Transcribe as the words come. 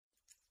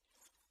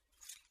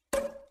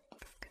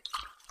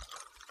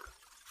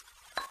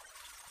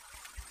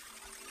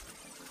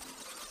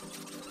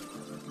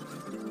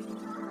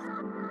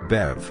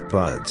Bev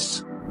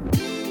Buds.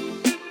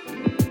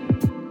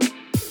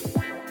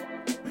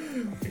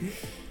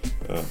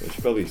 We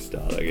should probably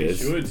start, I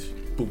guess.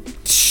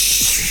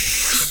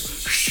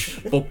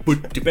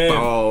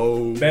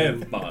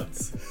 Bev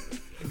Buds.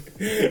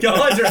 Go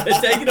on, Dre,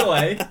 take it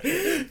away.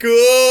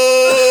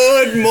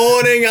 Good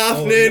morning,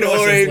 afternoon, Oh,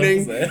 or gosh,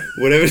 evening. there's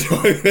Whatever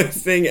time you're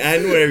listening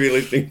and wherever you're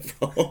listening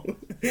from.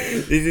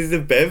 This is the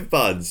Bev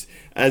Buds.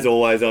 As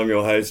always, I'm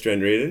your host,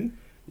 Trent Reardon.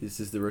 This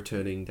is the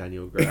returning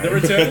Daniel Gray. The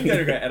returning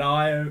Daniel Gray, and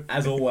I am,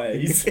 as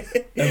always,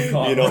 am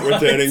Kyle. You're not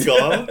returning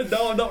Kyle?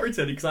 No, I'm not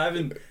returning because I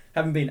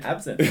haven't been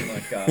absent.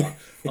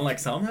 Unlike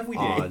some, have we?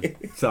 Oh,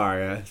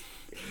 sorry, I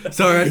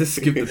had to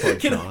skip the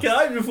podcast. Can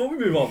I, before we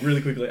move on,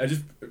 really quickly, I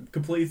just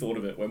completely thought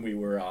of it when we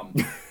were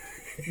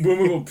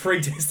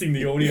pre-testing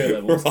the audio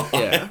levels.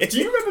 Yeah. Do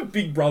you remember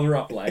Big Brother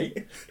Up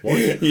Late?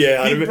 What?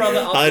 Yeah, Big Brother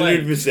Up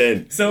Late.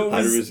 100%. So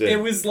 100%. it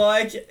was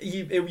like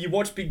you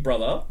watch Big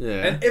Brother,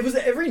 Yeah. and it was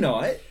every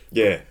night.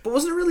 Yeah. But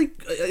wasn't it really?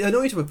 I know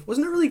what you're talking about.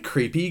 Wasn't it really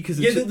creepy? Because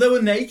Yeah, they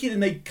were naked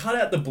and they cut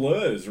out the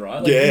blurs,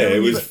 right? Like, Yeah, you know, it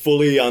when you- was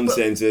fully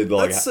uncensored.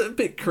 Like, that's a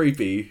bit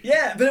creepy.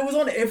 Yeah, but it was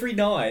on every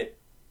night.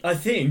 I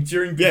think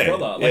during Big Yeah,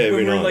 Brother, yeah, like when every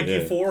we were in night, like yeah.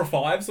 year 4 or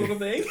 5 sort of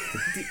thing.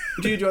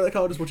 Do you enjoy that,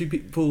 Carl? Just watching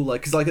people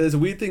because there's a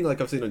weird thing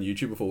I've seen on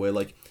YouTube before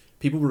where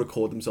people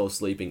record themselves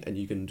sleeping and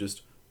you can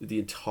just the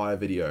entire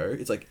video.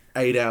 It's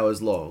 8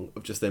 hours long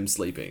of just them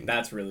sleeping.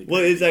 That's really good.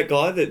 well, there's that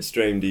guy that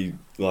streamed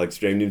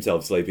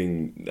himself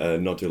sleeping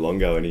not too long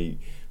ago, and he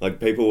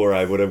people were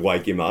able to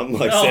wake him up,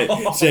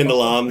 send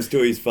alarms to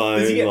his phone.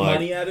 Does he get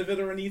money out of it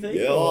or anything?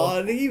 Yeah, Or-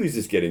 I think he was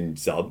just getting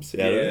subs out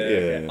of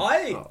it.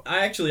 okay.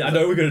 Yeah. I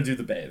know we're gonna do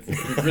the Bev.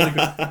 Really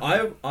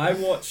good. I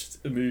watched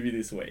a movie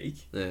this week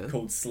Yeah.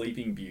 called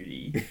Sleeping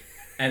Beauty,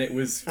 and it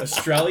was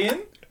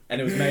Australian,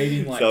 and it was made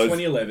in So it's-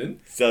 2011.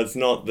 So it's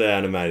not the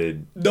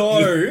animated. No,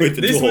 with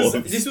the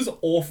dwarves. this was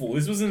awful.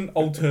 This was an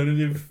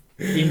alternative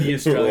indie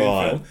Australian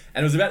Right. film,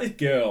 and it was about this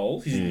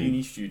girl. She's a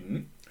uni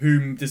student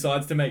who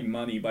decides to make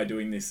money by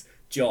doing this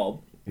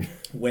job,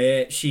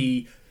 where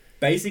she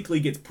basically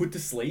gets put to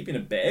sleep in a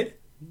bed.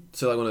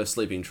 So on a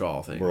sleeping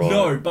trial thing. Right.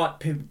 No,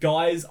 but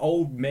guys,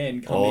 old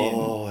men come in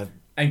Oh,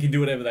 and can do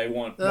whatever they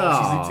want.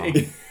 Ah.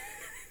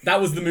 That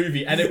was the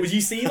movie, and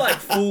you see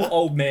full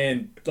old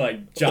man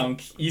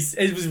junk.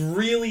 It was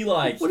really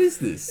What is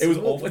this? It was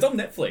awful. It's on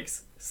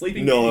Netflix.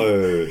 Sleeping no,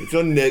 Beauty. it's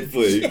on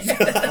Netflix.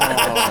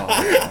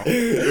 Oh.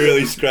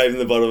 Really scraping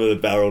the bottom of the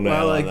barrel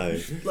now, Well, aren't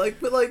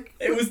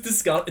they? It was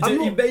disgusting. I'm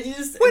not-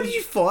 Where did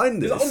you find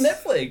It this? was on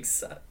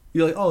Netflix.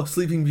 You're like, oh,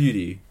 Sleeping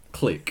Beauty.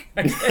 Click.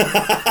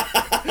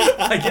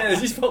 I guess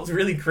it just felt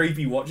really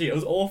creepy watching it. It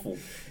was awful.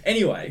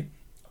 Anyway,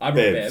 I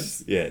brought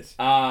Bevs. Yes.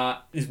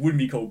 This wouldn't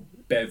be called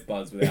Bev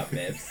Buzz without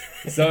Bevs.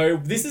 So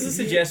this is a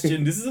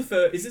suggestion. Is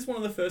this one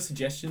of the first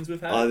suggestions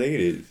we've had? I think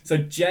it is. So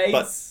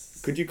Jade's.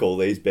 Could you call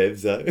these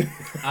Bevs though?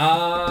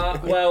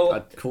 Well,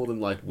 I'd call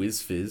them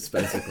Whiz Fizz,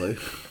 basically.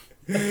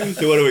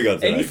 So what do we got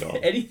today, Carl?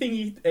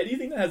 anything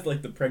that has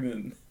the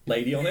pregnant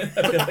lady on it.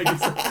 I feel like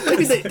it's...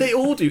 Because they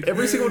all do.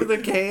 Every single one of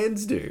their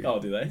cans do.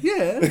 Oh, do they?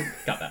 Yeah.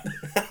 Cut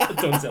that.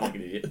 Don't sound like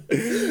an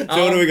idiot.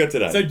 So what do we got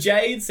today? So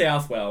Jade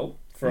Southwell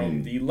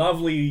from the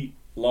lovely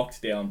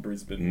locked down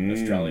Brisbane,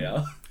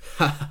 Australia,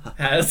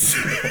 has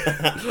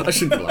I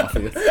shouldn't be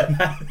laughing.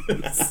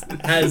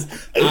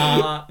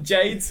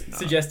 Jade's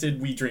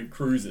suggested we drink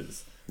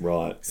cruises.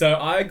 Right. So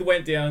I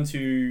went down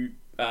to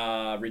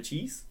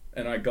Richie's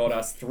and I got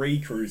us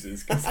 3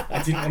 cruises because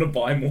I didn't want to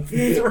buy more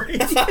than 3.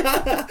 And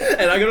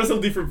I got us all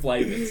different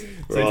flavours.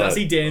 So Right. I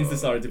see Dan's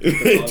decided to pick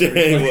the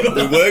Dan, we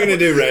flavour. were going to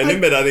do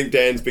random, but I think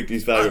Dan's picked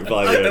his favourite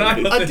flavour. And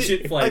I got the did-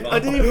 shit flavour. I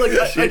didn't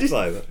even Shit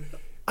flavour.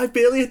 I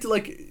barely had to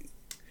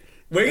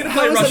We're gonna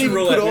How play is that Russian even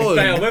roulette. put on?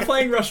 Dale, we're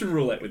playing Russian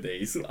roulette with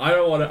these.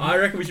 I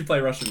reckon we should play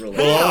Russian roulette.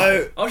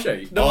 Well, I'll show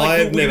you. No,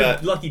 I've we're never-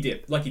 gonna- lucky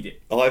dip.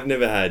 I've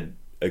never had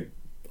a.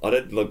 I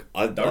don't look.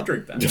 Don't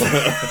drink that.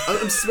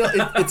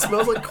 it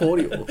smells like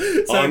cordial.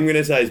 I'm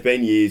gonna say it's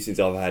been years since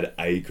I've had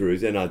a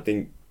cruise, and I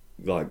think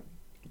the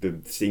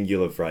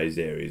singular phrase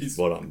there is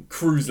what I'm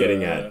Cruiser.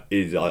 getting at.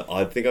 Is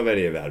I think I've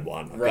only ever had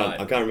one. Right.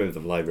 I can't remember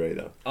the flavour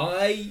either.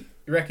 I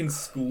reckon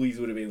Schoolies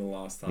would have been the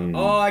last time.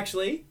 Oh,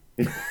 actually,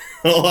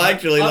 Oh,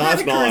 actually, I've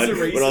had last a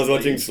cruiser night when I was recently.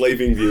 watching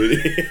Sleeping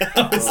Beauty.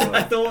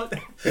 I thought,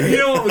 you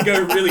know what would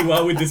go really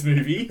well with this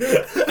movie?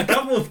 A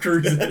couple of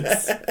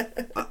cruises.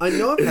 I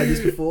know I've had this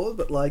before,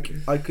 but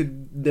I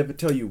could never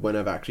tell you when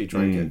I've actually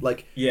drank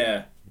it.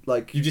 Yeah.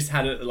 Like You just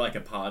had it at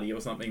a party or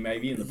something,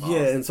 maybe in the past.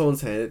 yeah, and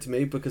someone's handed it to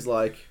me because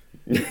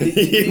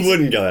You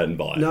wouldn't go out and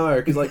buy it.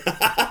 no, because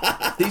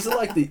these are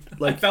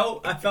I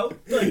felt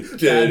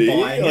Dirty. bad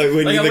buying Like it.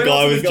 when I the went guy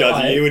up to was the guy,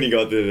 judging you when you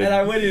got to and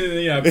I went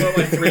in and put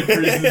my 3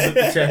 cruises at the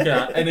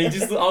checkout, and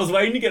I was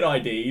waiting to get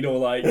ID'd or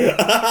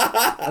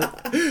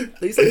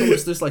these are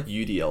almost just like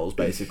UDLs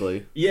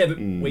basically. yeah, but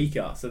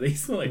weaker. So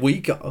these are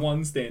Weaker?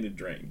 one standard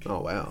drink. Oh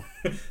wow.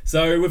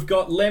 So we've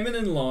got lemon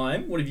and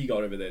lime. What have you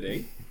got over there,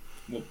 D?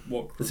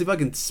 What Let's see if I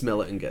can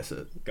smell it and guess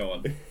it. go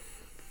on.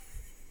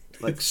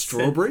 Like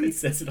strawberry? It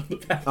says it on the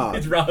pack. Oh.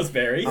 It's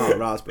raspberry. Oh,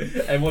 raspberry.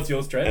 And what's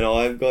yours, Trent? And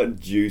I've got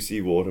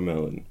juicy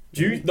watermelon.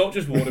 Juice, not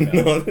just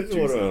watermelon. Not just Juicy.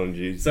 watermelon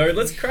juice. So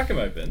let's crack them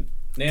open.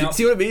 Now,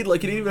 See what I mean?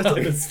 Like, you didn't even have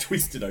to, it's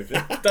twisted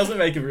open. Doesn't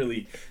make a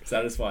really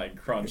satisfying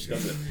crunch,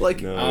 does it?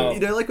 like, No. you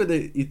know, like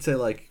when you'd say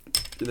like,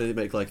 they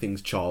make like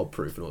things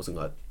child-proof and all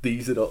something like,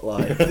 these are not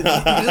like, you just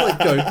like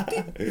go,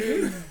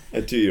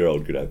 A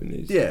 2-year-old could open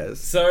these. yes.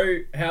 So,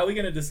 how are we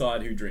going to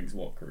decide who drinks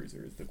what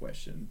cruiser is the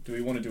question. Do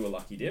we want to do a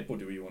lucky dip or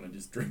do we want to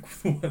just drink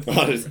with one?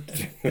 I just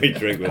we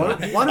drink with Why it.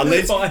 don't- why don't we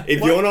Unless buy- if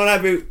you're not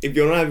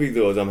happy with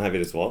yours, I'm happy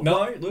to swap.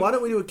 No? Look. Why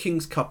don't we do a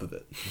king's cup of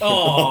it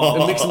Oh.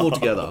 and mix them all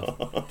together?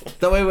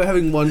 That way we're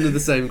having one of the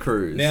same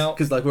cruise. Now-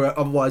 because like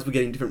otherwise we're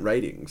getting different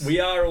ratings. We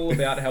are all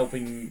about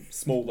helping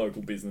small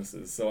local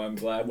businesses, so I'm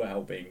glad we're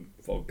helping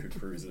Vodka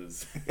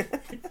Cruisers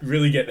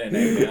really get their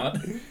name out.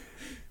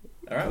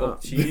 All right, well,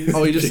 cheers.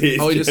 Oh, we just. Cheers,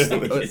 Oh, we just.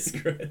 gentlemen. Yes,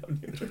 screw it. I'm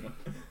doing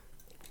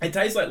it. It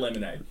tastes like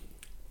lemonade.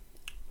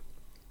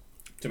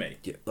 To me.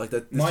 Yeah, like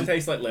that. Mine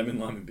tastes like lemon,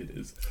 lime, and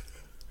bitters.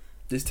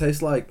 This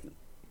tastes like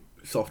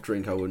soft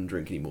drink I wouldn't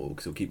drink anymore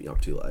because it'll keep me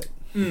up too late.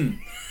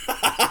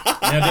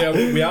 Now,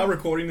 dear, we are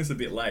recording this a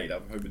bit late. I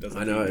hope it doesn't.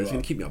 I know keep you it's gonna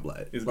up. keep me up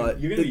late. It's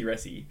Like, you're gonna be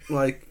ressy.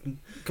 like,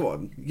 come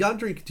on, you can't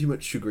drink too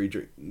much sugary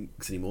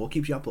drinks anymore.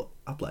 Keeps you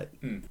up late.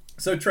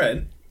 So,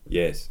 Trent,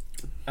 Yes,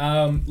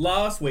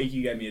 last week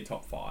you gave me a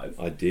top 5,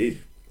 I did.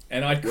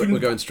 and I couldn't. We're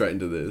going straight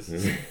into this.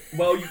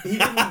 Well, he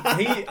didn't.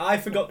 I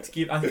forgot to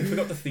give. I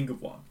forgot to think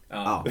of one.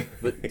 Oh,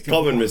 but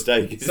Common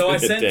mistake. So I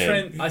isn't sent it, Dan?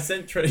 Trent. I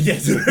sent Trent.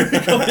 Yes. very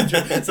common,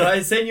 Trent. So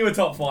I sent you a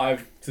top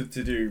 5 to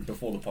do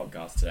before the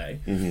podcast today,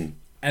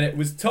 and it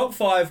was top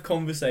 5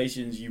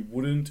 conversations you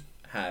wouldn't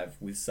have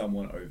with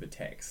someone over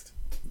text.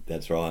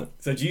 That's right.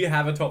 So do you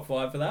have a top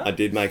 5 for that? I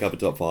did make up a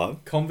top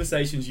 5.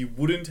 Conversations you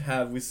wouldn't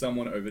have with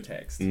someone over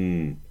text.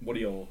 Mm. What are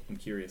your? I'm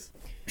curious.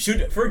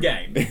 For a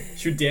game,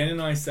 should Dan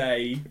and I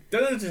say?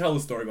 Don't have to tell the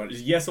story about it.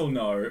 Just yes or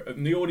no.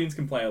 And the audience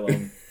can play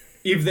along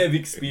if they've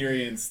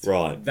experienced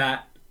Right.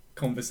 that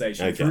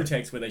conversation Okay. through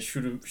text where they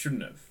shouldn't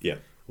have. Yeah.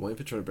 I'm waiting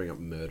for trying to bring up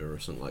murder or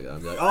something like that.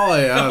 I'm like, oh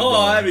yeah. Oh,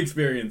 I've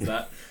experienced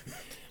that.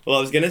 Well,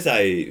 I was going to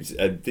say,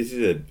 this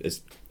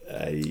is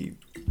a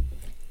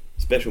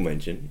special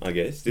mention, I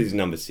guess. This is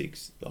number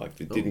 6. Like,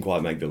 it didn't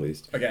quite make the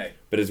list. Okay.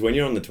 But it's when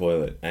you're on the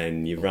toilet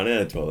and you've run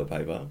out of toilet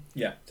paper.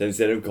 Yeah. So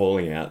instead of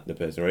calling out the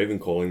person or even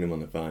calling them on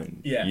the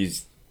phone, Yeah. you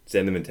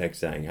send them a text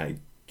saying, hey,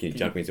 can you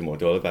chuck me some more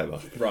toilet paper?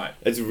 Right.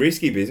 It's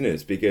risky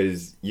business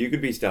because you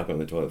could be stuck on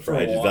the toilet for For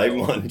a ages. while. They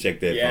might check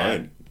their Yeah.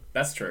 phone.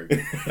 That's true.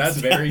 That's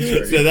very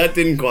true. So that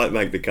didn't quite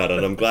make the cut,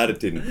 and I'm glad it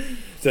didn't.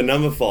 So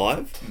number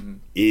 5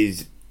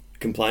 is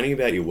complaining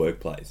about your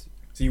workplace.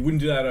 So you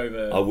wouldn't do that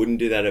over. I wouldn't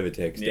do that over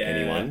text to Yeah.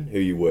 anyone who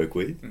you work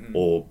with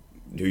or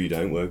who you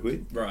don't work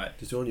with. Right.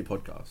 Just do it on your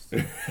podcast.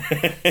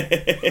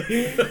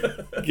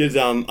 Because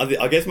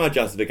I guess my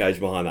justification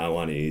behind that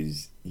one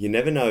is you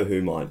never know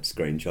who might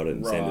screenshot it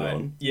and send it Right.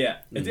 on. Yeah.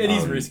 It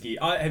is Um, risky.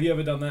 Have you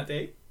ever done that,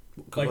 D?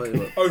 Like Complain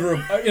about- over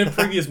in a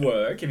previous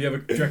work, do you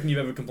reckon you've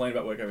ever complained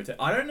about work over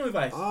text? I don't know if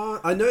I.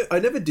 I know. I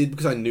never did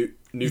because I knew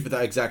for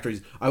that exact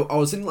reason. I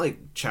was in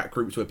like chat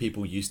groups where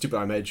people used to, but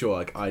I made sure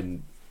like I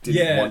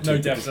didn't want to. no,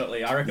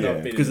 definitely. I reckon Yeah.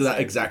 I've been Because in of the that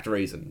same- exact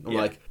reason. I'm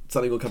Yeah. like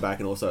something will come back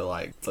and also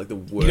like it's like the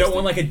worst. You don't thing.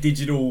 want like a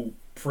digital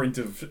print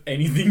of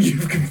anything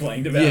you've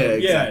complained about. Yeah,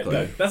 exactly.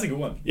 No, that's a good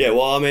one. Yeah,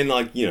 well, I mean,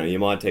 like, you know, you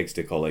might text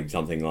a colleague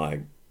something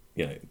like,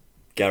 you know,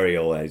 Gary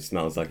always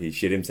smells like he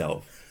shit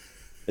himself.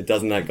 But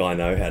doesn't that guy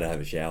know how to have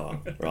a shower,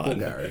 right? Poor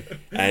Gary.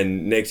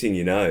 And next thing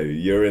you know,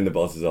 you're in the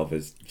boss's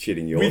office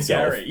shitting With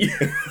yourself. Gary.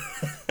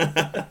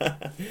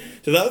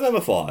 So that was number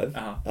 5.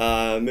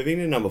 Uh-huh. Moving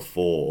to number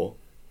 4,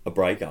 a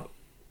breakup.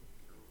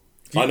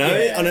 Yeah. I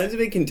know it's a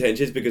bit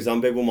contentious because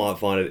some people might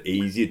find it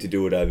easier to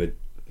do it over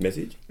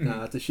message.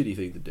 Nah, it's a shitty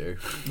thing to do.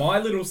 My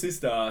little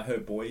sister,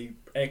 her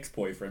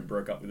ex-boyfriend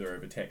broke up with her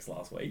over text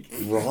last week.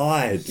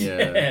 Right.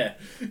 Yeah. Yeah.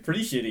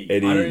 Pretty shitty. It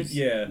I don't, is.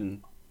 yeah.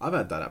 I've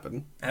had that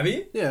happen. Have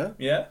you? Yeah.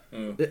 Yeah?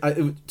 Oh. It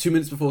was 2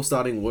 minutes before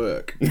starting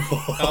work.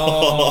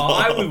 Oh,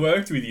 I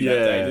worked with you that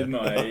day, Yeah. didn't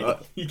I?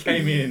 You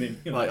came in and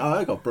you're Like, like,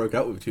 I got broke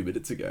up with 2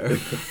 minutes ago.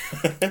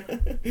 well,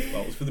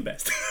 it was for the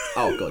best.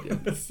 Oh god,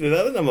 yeah. So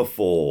that was number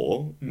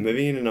 4.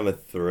 Moving into number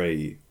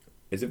 3.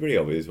 It's a pretty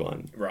obvious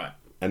one. Right.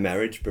 A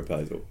marriage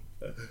proposal.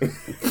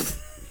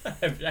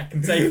 I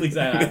can safely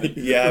say I haven't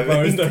Yeah,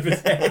 proposed but- over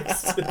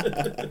text.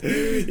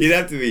 You'd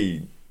have to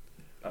be...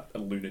 A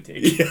lunatic.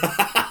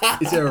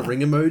 Is there a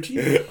ring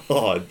emoji?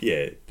 Oh,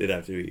 yeah, there'd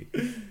have to be.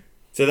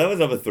 So that was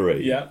number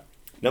 3. Yeah.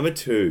 Number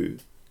 2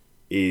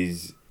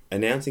 is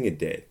announcing a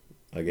death,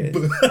 I guess.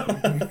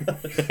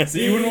 So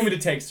you wouldn't want me to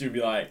text you and be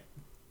like,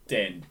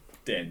 Dan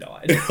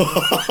died.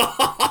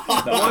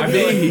 No, I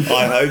feel like,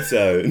 I hope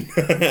so.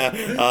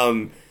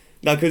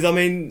 No, because I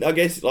mean, I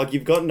guess like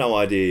you've got no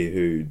idea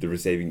who the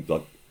receiving,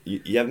 like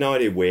you have no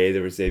idea where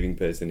the receiving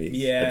person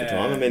is at the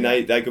time. I mean,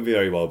 they could be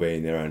very well be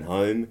in their own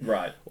home,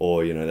 right.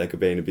 or you know they could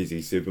be in a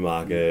busy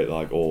supermarket,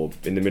 like or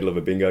in the middle of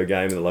a bingo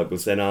game in the local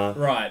centre.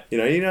 Right. You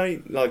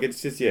know, like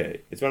it's just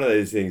it's one of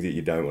those things that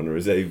you don't want to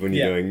receive when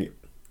you're Yeah. doing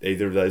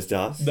either of those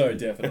tasks. No,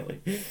 definitely.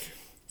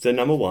 So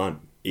number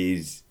one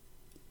is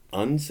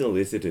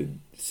unsolicited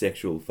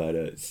sexual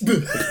photos.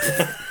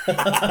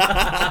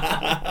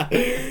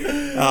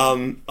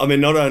 I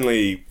mean, not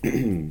only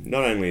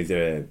is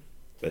there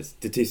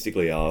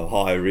statistically a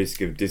high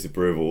risk of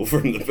disapproval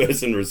from the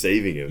person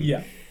receiving them.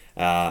 Yeah.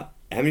 How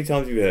many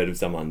times have you heard of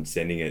someone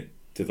sending it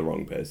to the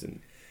wrong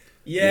person?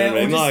 Yeah. You know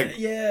what I mean? Or Like, just,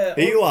 yeah.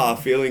 here you are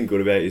feeling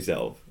good about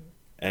yourself,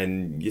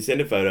 and you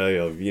send a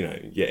photo of, you know,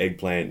 your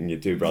eggplant and your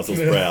 2 Brussels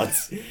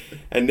sprouts,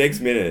 and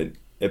next minute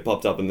it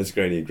pops up on the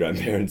screen of your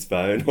grandparents'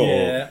 phone. Or,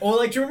 Yeah. Or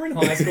like, do you remember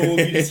in high school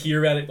you just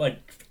hear about it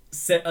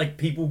like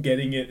people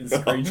getting it and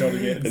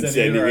screenshotting it and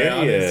sending it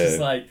around? yeah. It's just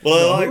like,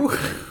 Well, No.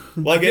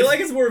 well, I feel like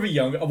it's more of a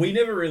younger. We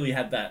never really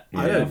had that.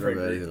 I in don't our friend remember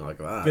group. anything like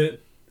that.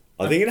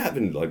 But I think it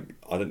happened, like,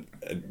 I don't...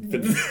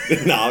 But,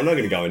 no, I'm not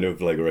going to go into it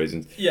for legal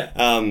reasons. yeah.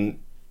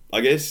 I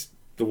guess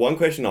the one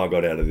question I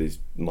got out of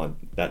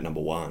that number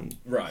one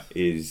Right.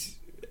 is,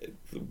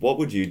 what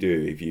would you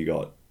do if you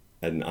got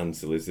an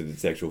unsolicited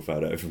sexual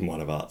photo from one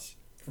of us?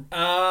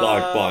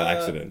 Like, by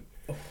accident.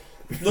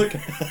 Look,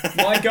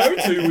 my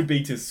go-to would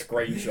be to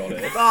screenshot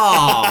it.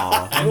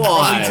 Ah, And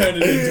probably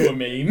turn it into a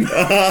meme.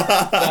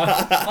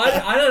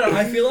 I don't know.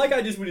 I feel like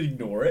I just would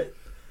ignore it.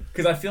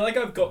 Because I feel like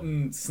I've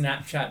gotten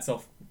Snapchats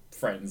off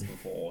friends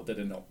before that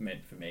are not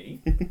meant for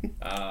me.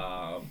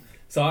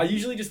 So I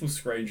usually just will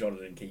screenshot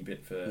it and keep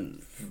it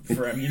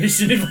for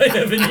ammunition if I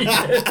ever need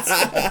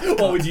it.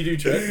 What would you do,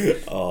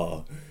 Trent?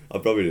 Oh,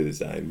 I'd probably do the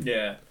same.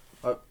 Yeah.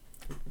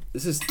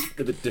 This is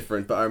a bit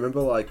different, but I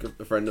remember like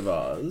a friend of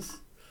ours.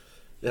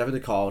 It happened to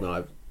Kyle and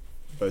I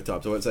both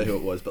times. I won't say who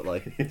it was, but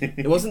like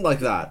it wasn't like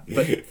that.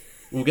 But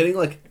we were getting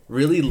like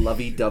really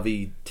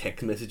lovey-dovey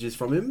text messages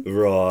from him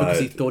Right. because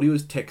he thought he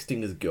was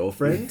texting his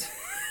girlfriend,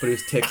 but he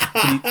was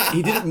texting.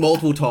 He did it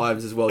multiple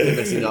times as well, kept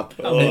messing up.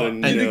 Oh,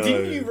 and, no.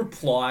 Didn't you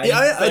reply?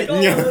 Yeah, Like, oh,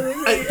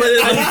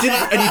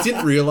 and he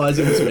didn't realize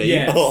it was me.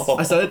 Yes. Oh.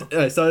 I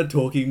started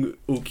talking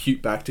all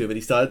cute back to him, and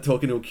he started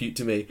talking all cute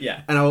to me.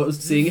 Yeah. And I was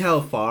seeing how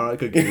far I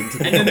could get into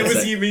the And then there was the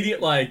conversation.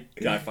 immediate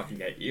like, I fucking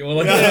hate you. Or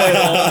like,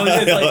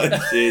 it's like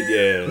Oh, shit,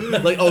 yeah.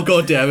 Like, oh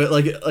god damn it!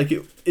 Like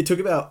it took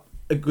about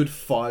a good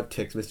 5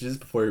 text messages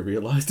before he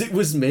realized it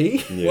was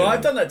me. Yeah. Well,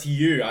 I've done that to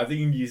you. I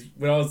think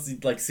when I was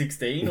like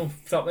 16 or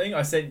something,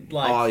 I sent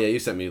like Oh yeah, you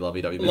sent me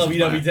lovey-dovey lovey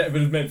messages. dovey, but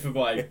it was meant for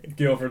my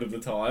girlfriend at the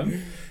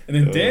time. And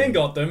then Dan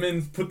got them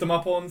and put them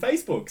up on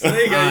Facebook. So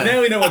there you go. Now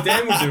we know what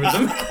Dan would do with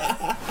them.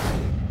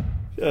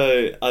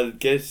 So, I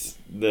guess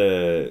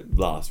the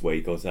last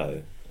week or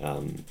so,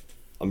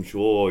 I'm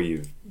sure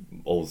you've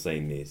all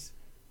seen this.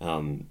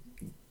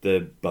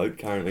 The boat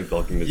currently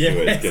blocking the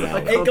Yes. Suez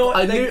Canal.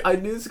 I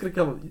knew this was gonna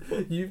come.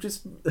 You've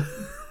just.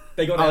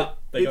 They got out.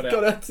 They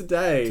got out.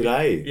 today.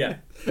 Today. Yeah.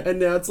 And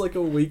now it's like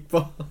a week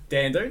behind.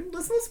 Dan,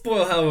 let's not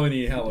spoil how long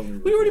We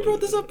already recorded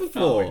brought this it. up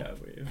before. Oh,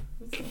 we have.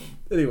 That's fine.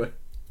 Anyway,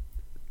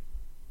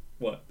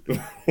 What?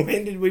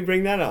 When did we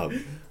bring that up?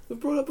 we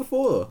brought it up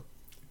before.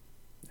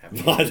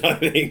 I don't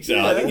think so.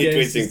 I think you're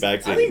twisting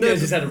facts. I think in. they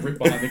just had a rip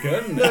behind the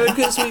curtain. No,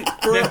 because we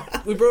brought it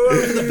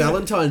up for the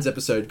Valentine's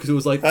episode because it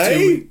was like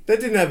Hey, that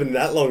didn't happen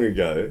that long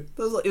ago. it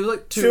was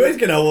like 2 Suez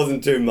Canal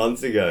wasn't 2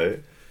 months ago.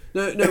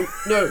 No.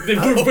 We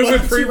were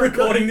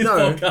pre-recording this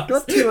No, podcast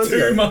not 2 months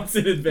ago. 2 months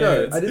in No,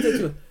 advance. I didn't say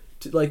 2 months.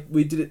 Like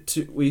we did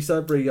it. We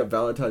started bringing up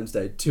Valentine's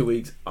Day 2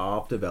 weeks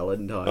after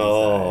Valentine's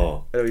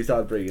Oh. Day, and we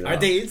started bringing it I up.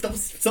 did.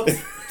 Stop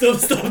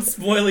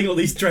spoiling all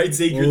these trade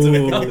secrets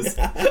Ooh. about us.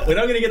 We're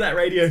not going to get that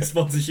radio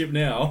sponsorship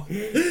now.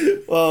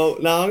 Well,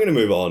 no, I'm going to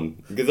move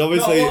on because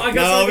obviously, No, well, I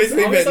guess I was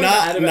but starting to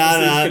add about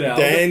the Suez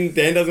Canal.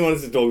 Dan doesn't want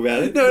us to talk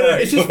about it. No,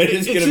 it's just We're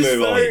just it's gonna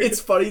move on. It's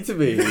funny to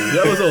me.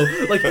 That was all.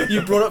 Like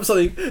you brought up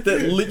something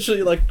that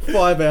literally like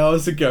 5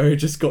 hours ago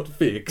just got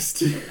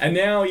fixed. And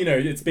now,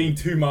 it's been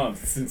 2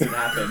 months since it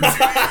happened.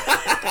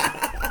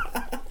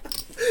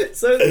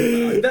 So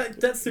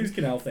that Suez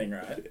Canal thing,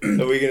 right?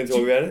 Are we going to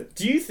talk about it?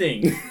 Do you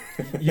think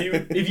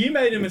if you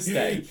made a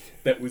mistake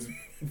that was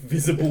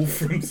visible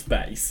from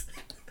space,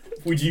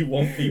 would you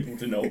want people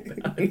to know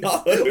about it?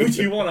 No. Would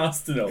you want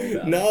us to know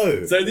about it?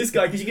 No. So this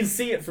guy, because you can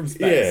see it from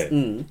space.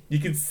 Yeah. You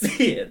can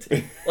see it.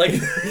 Like,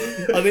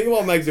 I think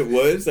what makes it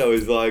worse though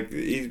is like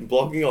he's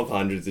blocking off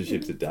hundreds of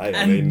ships a day. I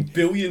and mean,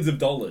 billions of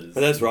dollars.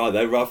 that's right.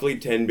 They're roughly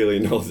 $10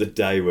 billion a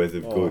day worth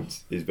of Oh.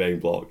 goods is being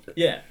blocked.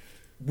 Yeah.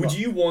 Would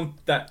you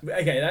want that?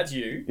 Okay, that's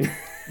you.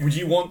 Would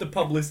you want the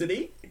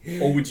publicity,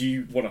 or would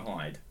you want to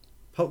hide?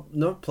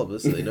 Not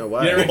publicity. No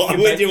way. You don't reckon Why you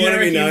could would you make- want to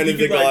be reckon known you as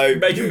the could, guy?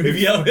 make a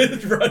movie out of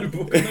it, write a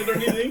book on it or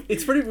anything?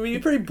 It's a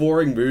pretty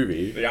boring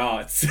movie.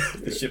 Yeah,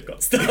 the ship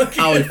got stuck.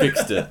 Oh, we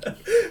fixed it.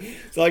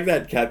 It's like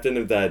that captain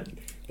of that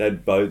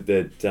boat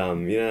that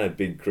that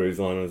big cruise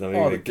line or something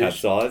Oh, that the fish.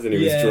 capsized and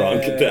he Yeah. was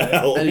drunk at the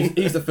helm. And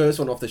he's the first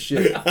one off the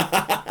ship.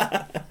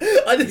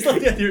 I just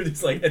like the idea of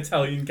this like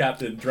Italian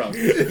captain drunk.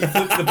 He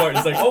flips the boat and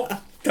it's like, oh,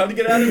 time to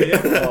get out of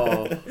here.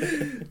 Oh.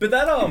 But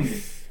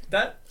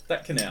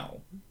that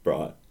canal.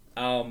 Right.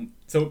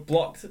 So it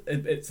blocked.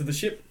 So the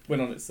ship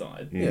went on its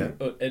side. Yeah.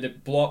 And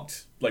it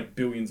blocked like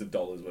billions of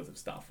dollars worth of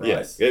stuff, right?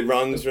 Yes, it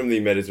runs from the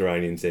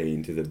Mediterranean Sea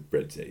into the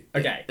Red Sea.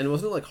 Okay. And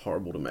wasn't it like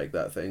horrible to make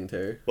that thing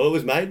too? Well, it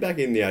was made back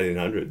in the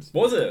 1800s.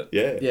 Was it?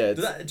 Yeah. Yeah.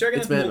 Do you reckon it's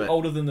it's more man-made.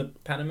 older than the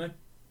Panama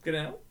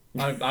Canal?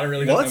 I don't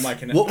really don't What? know my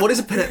canal. What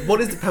is what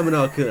is the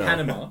Panama Canal?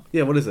 Panama,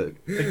 Yeah, what is it?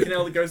 the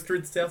canal that goes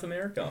through South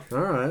America. All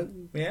right.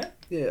 Yeah.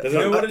 Yeah. Doesn't, You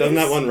know what it doesn't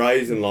is? that one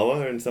raise and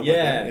lower and stuff Yeah.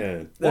 like that?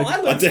 Yeah. Well, I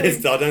I learned don't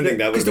something- think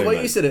that would Because the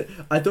way you said it,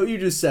 I thought you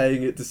were just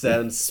saying it to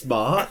sound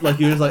smart. Like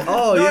you were just like,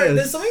 oh No, yeah.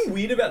 there's something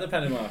weird about the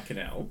Panama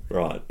Canal.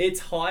 Right. It's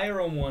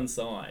higher on one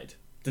side,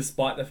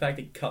 despite the fact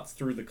it cuts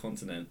through the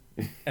continent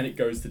and it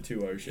goes to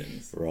two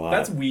oceans. Right.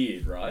 That's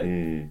weird, right?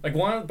 Mm. Like,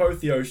 why aren't both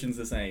the oceans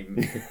the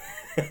same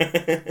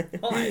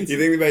height? You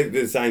think about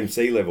the same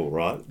sea level,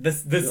 right? The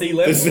sea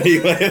level? The sea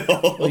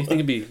level. Well, you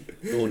think it'd be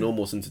more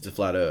normal since it's a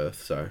flat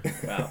Earth, so.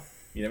 Wow.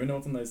 You never know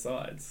what's on those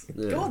sides.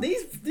 Yeah. God,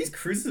 these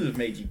cruises have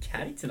made you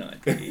catty tonight,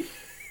 Pete.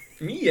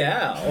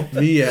 Meow.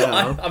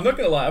 Meow. I'm not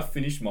gonna lie, I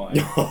finished mine.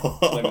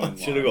 I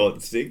should have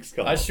got 6.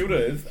 Carl. I should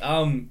have.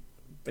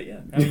 But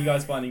yeah, how are you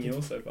guys finding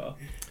yours so far?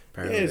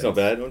 Yeah, it's not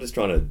bad. I'm just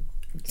trying to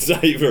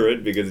savour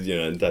it because,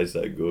 it tastes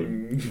so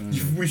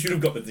good. We should have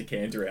got the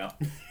decanter out.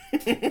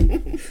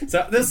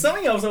 So there's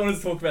something else I wanted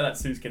to talk about at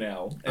Suez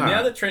Canal, and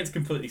now that Trent's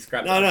completely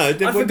scrapped No, it, no, I've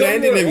Dan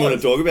forgotten didn't what it even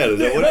want to was. talk about it.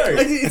 No,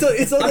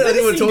 It's not I've that I didn't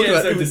never want to seen talk Dan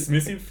about so it.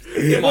 dismissive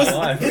in my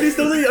life. It is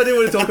not that I didn't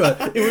want to talk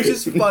about it. It was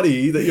just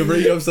funny that you're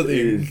bringing up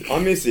something. I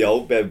miss the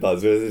old Bev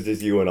Buzz where it's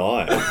just you and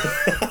I.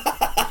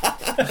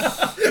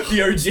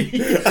 The OG.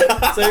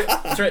 So,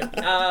 Trent,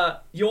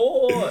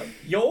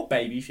 your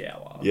baby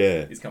shower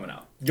is coming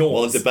up. Yours.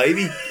 Well, it's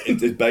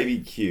a baby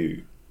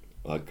Q.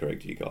 I'd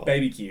correct you, Carl.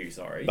 Baby Q,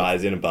 sorry. But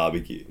as in a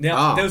barbecue.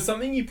 Now, there was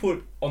something you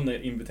put on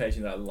the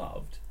invitation that I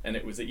loved, and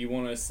it was that you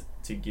want us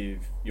to give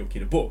your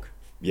kid a book.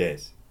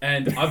 Yes.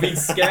 And I've been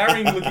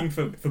scouring looking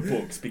for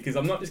books because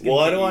I'm not just going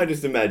Why do I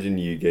just imagine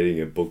you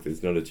getting a book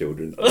that's not a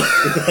children's book?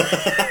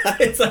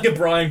 It's like a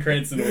Bryan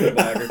Cranston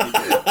autobiography.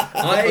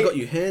 I got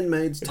you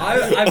Handmaid's Tale.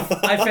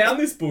 I found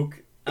this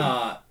book.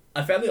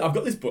 I've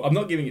got this book. I'm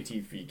not giving it to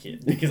you for your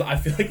kid because I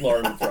feel like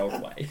Lauren would throw it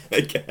away.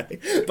 Okay.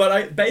 But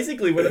I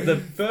basically when the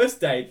first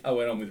date I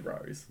went on with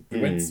Rose.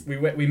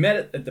 We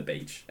met at the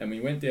beach and we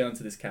went down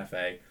to this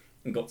cafe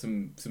and got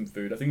some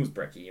food. I think it was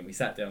brekkie, and we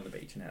sat down on the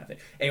beach and had a thing.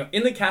 Anyway,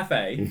 in the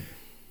cafe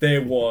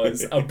there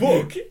was a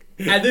book,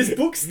 and this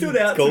book stood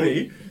out to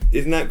me.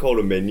 Isn't that called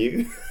a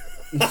menu?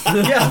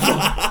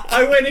 Yeah,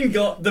 I went and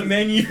got the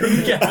menu from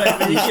the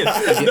cafe for your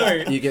kids. No.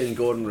 You're getting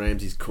Gordon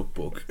Ramsay's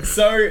cookbook.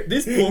 So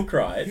this book,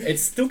 right? It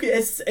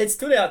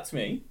stood out to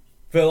me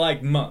for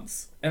like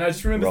months, and I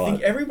just remember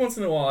thinking every once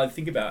in a while I'd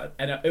think about it,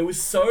 and it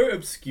was so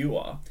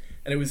obscure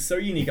and it was so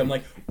unique. I'm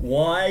like,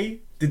 why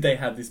did they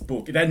have this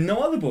book? It had no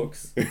other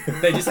books.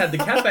 They just had the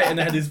cafe, and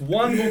they had this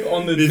one book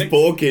on the. This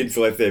poor kid's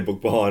left their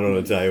book behind on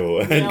a table,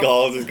 and Now-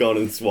 Carl's has gone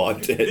and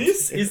swiped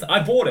it.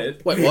 I bought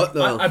it. Wait, what?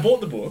 No. I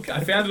bought the book.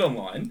 I found it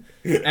online,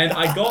 and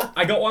I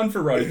got one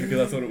for Rose because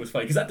I thought it was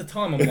funny. Because at the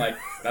time I'm like,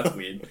 that's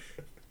weird.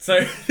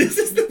 So this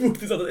is the book.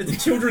 It's a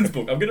children's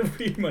book. I'm gonna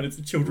read mine. It's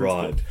a children's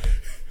Right. book.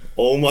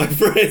 All my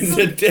friends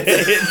are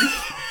dead.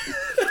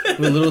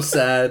 With a little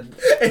sad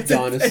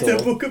dinosaur.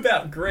 It's a book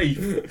about grief,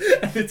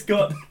 and it's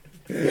about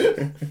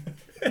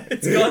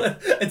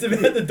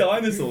the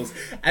dinosaurs,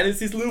 and it's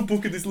this little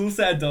book of this little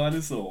sad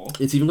dinosaur.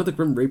 It's even got the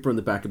Grim Reaper in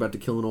the back about to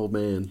kill an old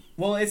man.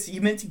 Well,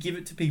 you meant to give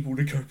it to people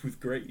to cope with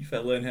grief.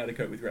 Learn how to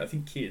cope with grief. I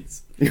think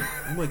kids.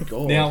 Oh my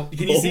god. Now,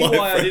 can you All see my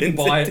why I didn't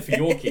friends buy are it for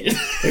your kid?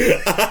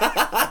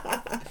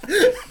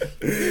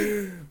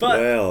 But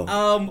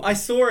Wow. I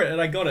saw it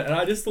and I got it, and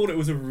I just thought it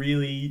was a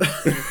really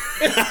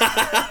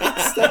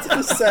That's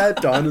a sad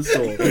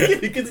dinosaur.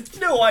 because you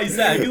know why he's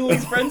sad? Because all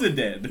his friends are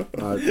dead.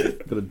 Got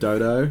a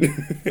dodo.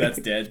 That's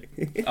dead.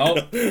 Oh,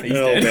 he's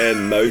Oh dead.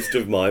 man, most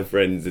of my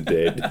friends are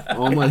dead.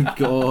 Oh my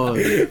god.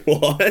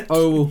 What?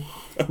 Oh.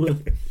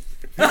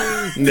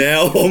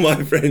 Now all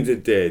my friends are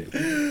dead.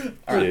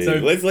 Alright, Gee, so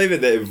let's leave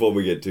it there before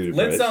we get too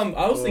depressed. let's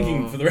I was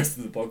thinking for the rest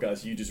of the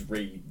podcast you just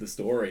read the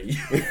story.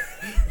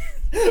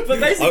 But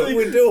basically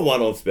we'll do a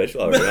one-off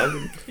special. I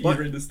reckon. you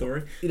read the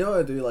story. You know what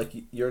I do? Like,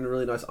 you're in a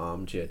really nice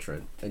armchair,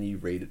 Trent, and you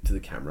read it to the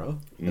camera,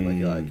 and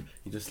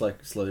you're just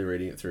like slowly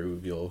reading it through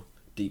with your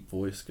deep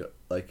voice.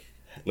 Like,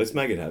 Let's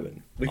make it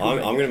happen. We I'm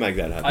could going to make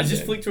that happen. I just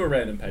then. flicked to a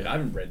random page. I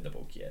haven't read the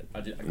book yet. I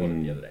got it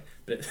the other day.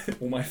 But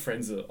all my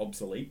friends are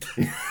obsolete. oh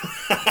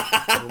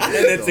my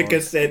And it's a God.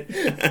 cassette.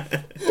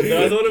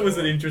 No, I thought it was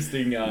an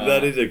interesting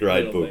That is a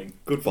great little book. thing.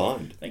 Good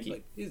find. Thank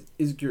you. Like,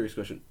 is a curious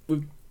question.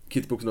 With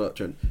kids' books, not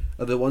Trent,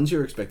 are the ones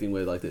you're expecting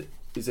where, like,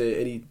 is there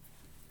any,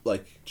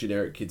 like,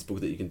 generic kids'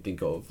 book that you can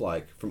think of,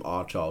 like, from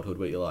our childhood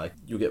where you're like,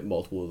 you'll get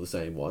multiple of the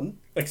same one?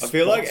 Like I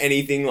feel like Spot,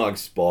 anything like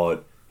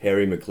Spot,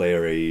 Harry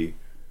McCleary,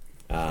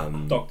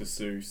 Dr.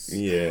 Seuss.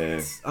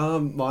 yeah,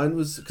 Mine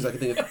was, because I can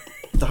think of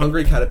the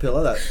Hungry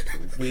Caterpillar, that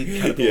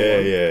weird caterpillar yeah,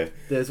 one. yeah.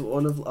 There's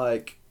one of,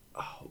 like,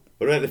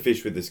 What about the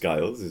fish with the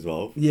scales as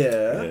well?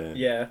 yeah.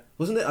 Yeah.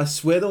 Wasn't it? I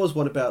swear there was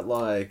one about,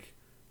 like,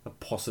 a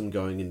possum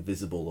going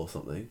invisible or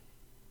something.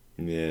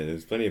 Yeah,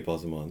 there's plenty of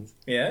possum ones.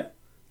 Yeah?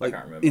 Like, I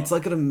can't remember. it's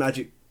like got a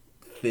magic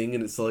thing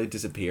and it's slowly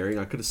disappearing.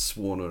 I could have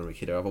sworn on a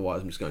kid,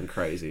 otherwise I'm just going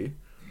crazy.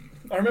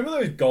 I remember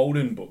those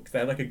golden books. They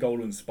had like a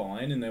golden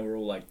spine and they were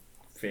all like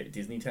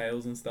Disney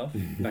tales and stuff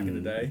back in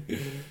the day.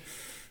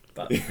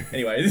 But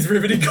anyway, this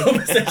riveting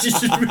conversation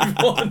should move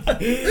on.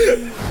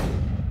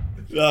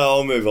 No,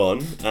 I'll move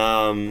on.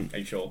 Are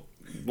you sure?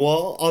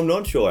 Well, I'm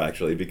not sure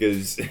actually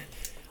because,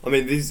 I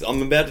mean,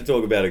 I'm about to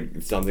talk about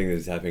something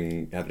that's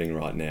happening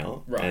right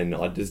now, Right. and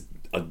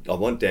I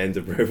want Dan's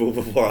approval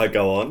before I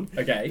go on.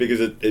 Okay. Because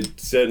it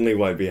certainly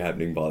won't be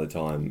happening by the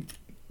time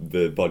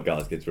the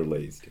podcast gets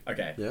released.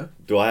 Okay. Yeah?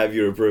 Do I have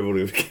your approval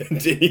to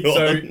continue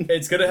So on?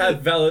 it's going to have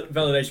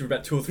validation for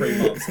about 2 or 3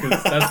 months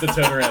because that's the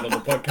turnaround on the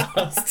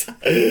podcast.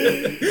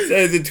 So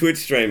there's a Twitch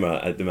streamer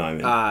at the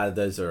moment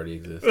Those already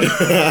exist.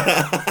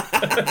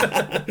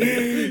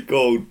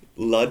 called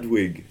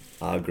Ludwig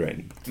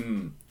Agren.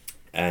 Mm.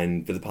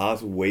 And for the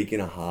past week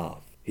and a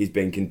half, he's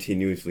been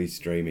continuously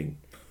streaming.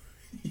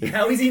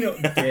 How is he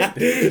not dead?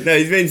 No,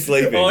 he's been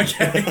sleeping. Oh,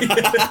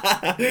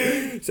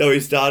 okay. So he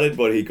started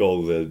what he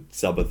calls a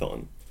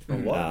subathon.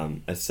 What?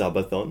 A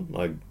subathon,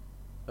 like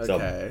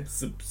Okay.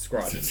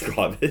 Subscribers.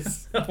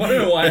 subscribers. I don't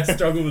know why I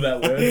struggle with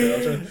that word.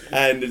 But I'll try.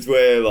 And it's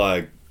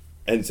where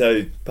and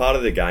so part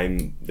of the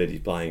game that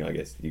he's playing, I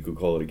guess you could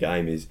call it a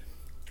game, is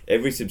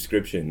every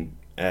subscription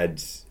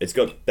adds,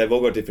 they've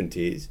all got different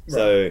tiers. Right.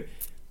 So,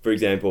 for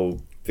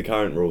example, the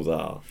current rules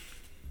are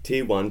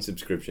tier 1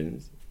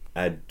 subscriptions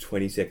add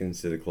 20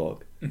 seconds to the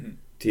clock. Mhm.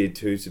 Tier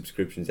 2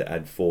 subscriptions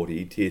add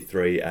 40, tier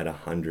 3 add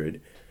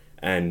 100,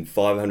 and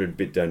 500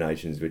 bit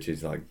donations, which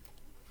is like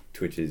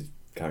Twitch's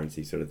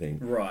currency sort of thing.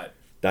 Right.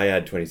 They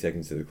add 20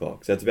 seconds to the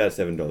clock. So that's about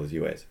 $7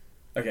 US.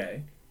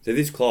 Okay. So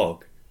this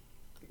clock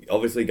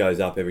obviously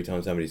goes up every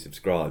time somebody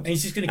subscribes. And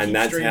he's just going to keep And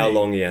that's streaming. how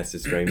long he has to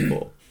stream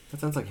for.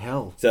 That sounds like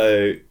hell.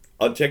 So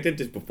I checked it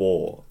just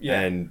before. Yeah.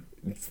 And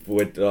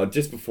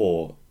just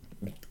before,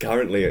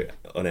 currently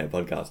on our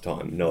podcast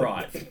time, not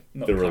Right.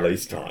 Not the current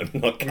release time,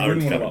 not We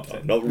current wouldn't want to time,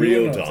 upset. not We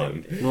real wouldn't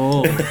want to time.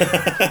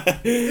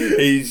 Oh.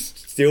 He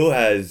still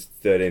has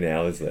 13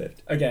 hours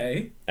left.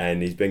 Okay.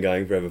 And he's been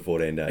going for over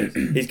 14 days.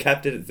 He's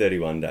capped it at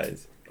 31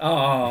 days.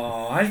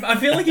 Oh, I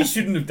feel like he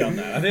shouldn't have done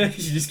that. I feel like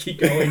he should just keep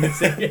going and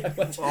see how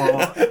much. Oh.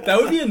 That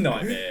would be a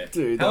nightmare.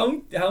 Dude, How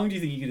long do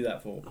you think you could do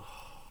that for?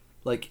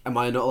 Like, am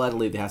I not allowed to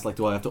leave the house? Like,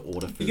 do I have to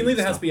order food? You can leave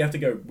the and house, stuff? but you have to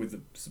go with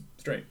the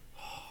stream.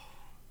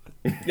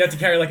 You have to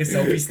carry like a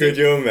selfie Could stick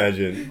you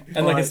imagine?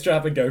 and like a Right.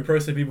 strap and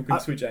GoPro so people can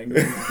switch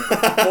angles and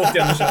walk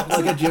down the shops.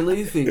 Like, I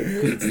generally think,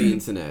 because it's the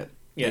internet,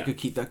 Yeah. they could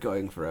keep that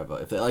going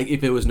forever.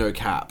 If there was no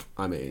cap,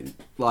 I mean.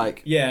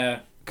 Like, Yeah.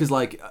 because,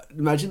 like,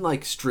 imagine,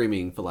 like,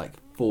 streaming for, like,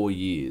 4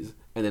 years,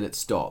 and then it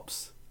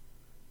stops.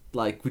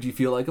 Like, would you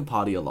feel like a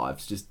part of your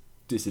life's just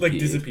disappeared? Like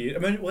disappeared. I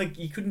mean, like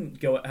you couldn't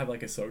go have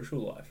like a social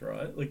life,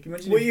 right? Like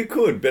imagine. Well, if you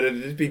could, but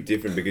it'd just be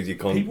different because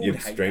people you're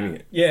would hate streaming that.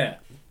 it. Yeah.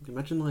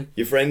 Imagine, like,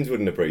 Your friends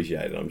wouldn't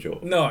appreciate it, I'm sure.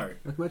 No.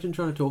 like, imagine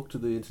trying to talk to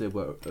the internet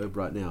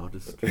right now,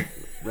 just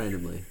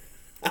randomly.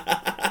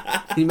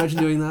 Can you imagine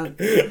doing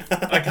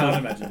that? I can't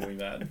imagine doing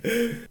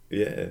that.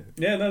 Yeah.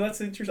 Yeah, no, that's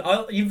interesting.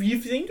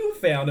 You seem to have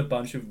found a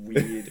bunch of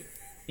weird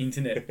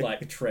internet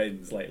like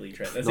trends lately.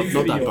 That seems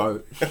Not to be that your-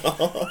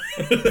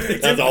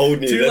 boat. That's old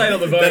news. Too late on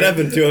the boat. That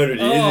happened 200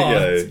 years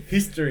ago. It's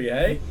history,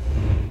 eh?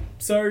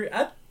 So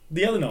at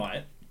the other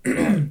night,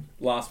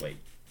 last week,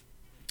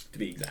 to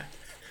be exact.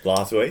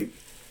 Last week?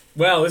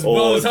 Well,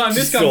 Or the time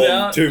this saw comes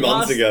out, 2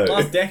 months ago.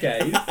 last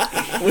decade,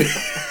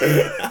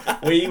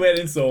 we went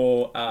and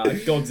saw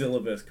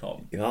Godzilla vs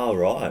Kong, Oh,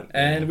 right.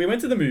 and we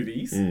went to the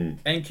movies. Mm.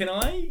 And can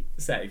I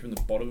say, from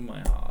the bottom of my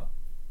heart,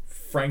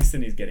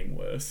 Frankston is getting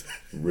worse.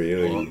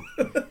 Really?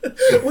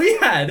 we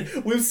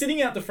were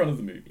sitting out the front of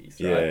the movies,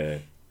 right? Yeah.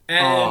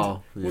 And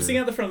we yeah. were sitting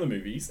out the front of the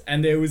movies,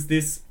 and there was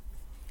this.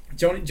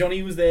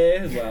 Johnny was there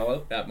as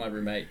well, my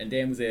roommate, and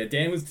Dan was there.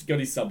 Dan got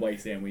his Subway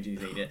sandwich and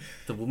he's eating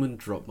The woman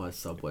dropped my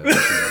Subway.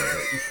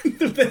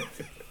 it.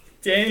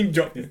 Dan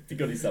got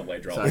his Subway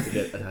drop. So I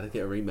had to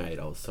get remade.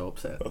 I was so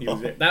upset. He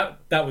was it. That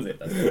was it.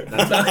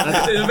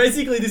 That's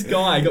basically, this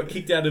guy got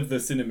kicked out of the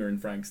cinema in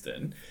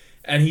Frankston,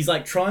 and he's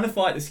like trying to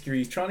fight the security.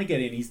 He's trying to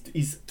get in.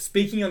 He's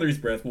speaking under his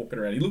breath, walking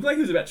around. He looked like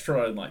he was about to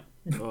try and like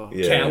Oh.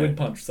 Yeah. coward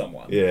punch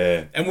someone.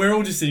 Yeah. And we're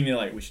all just sitting there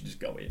like, we should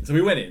just go in. So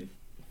we went in.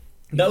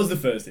 That was the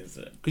first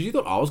incident. Because you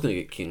thought I was going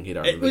to get king hit.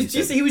 It was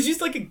just he was just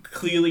like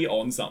clearly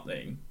on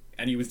something,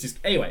 and he was just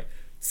anyway.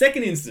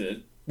 Second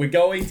incident, we're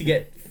going to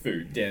get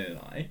food, Dan and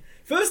I.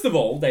 First of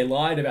all, they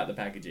lied about the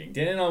packaging.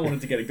 Dan and I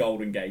wanted to get a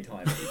Golden Gay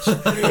time each.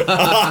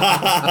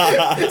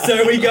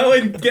 So we go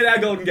and get our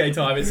Golden Gay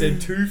time. It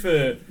said 2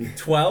 for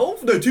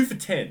 $12? No, 2 for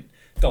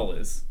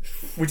 $10.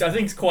 Which I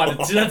think is quite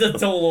that's a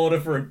tall order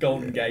for a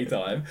Golden Gay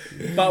time.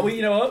 But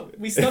you know what?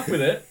 We stuck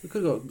with it. We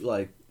could have got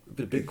like a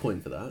bit of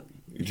Bitcoin for that.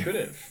 You could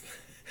have.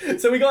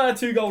 So we got our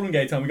 2 Golden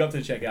Gate time. We got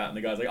to check out, and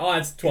the guy's like, "Oh,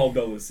 it's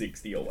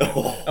 $12.60 or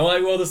whatever." I'm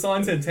like, "Well, the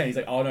sign said 10." He's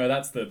like, "Oh no,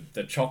 that's the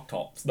choc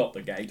tops, not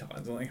the gay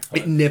times." I'm like,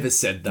 It never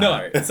said that.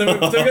 "No." So we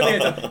got the gay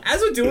time.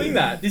 As we're doing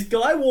that, this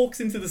guy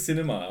walks into the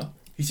cinema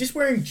He's just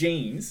wearing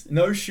jeans,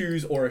 no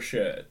shoes or a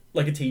shirt,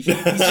 like a t-shirt.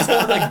 He's just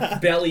got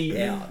like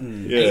belly out.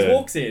 And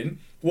he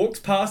walks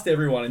past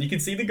everyone, and you can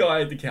see the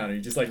guy at the counter.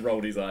 He just like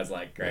rolled his eyes,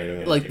 like great.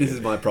 Yeah. Like, this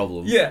is my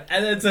problem. Yeah,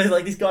 and then so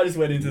like this guy just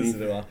went into the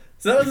cinema.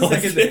 So that was the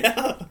second thing.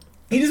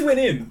 He just went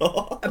in,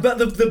 but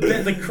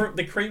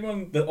the cream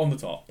on the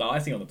top, the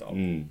icing on the top,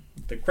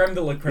 the creme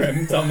de la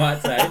creme, some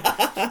might say,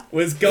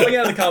 was going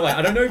out of the car. Like,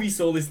 I don't know if you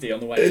saw this D on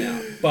the way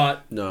out,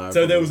 but No.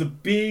 so there was a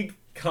big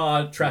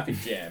car traffic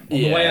jam on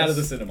the way out of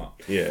the cinema.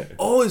 Yeah.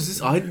 Oh, is this...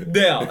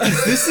 Now,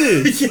 This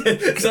is...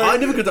 yeah, so I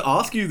never got to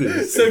ask you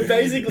this. So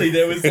basically,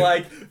 there was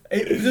like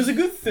there's a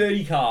good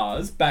 30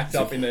 cars backed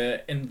up in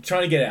there and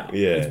trying to get out.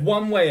 Yeah. It's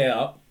one way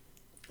out.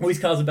 All these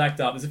cars are backed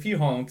up. There's a few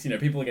honks.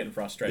 People are getting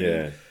frustrated.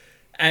 Yeah.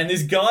 And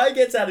this guy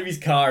gets out of his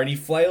car and he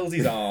flails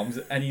his arms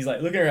and he's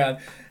like looking around,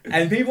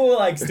 and people are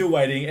like still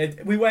waiting.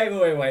 We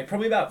wait.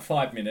 Probably about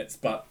 5 minutes,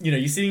 but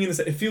you're sitting in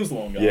the. It feels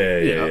longer.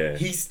 Yeah.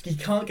 He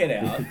can't get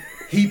out.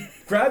 He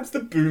grabs the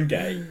boom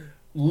gate,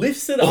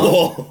 lifts it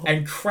up,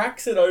 and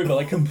cracks it over.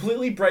 Like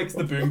completely breaks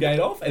the boom gate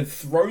off and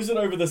throws it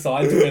over the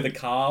side to where the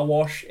car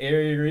wash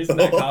area is in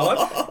that car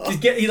wash.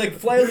 He like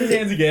flails his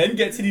hands again,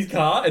 gets in his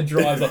car and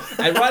drives off.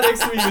 And right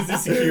next to me was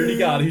this security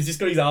guard who's just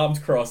got his arms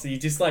crossed. And he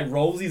just like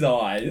rolls his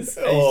eyes.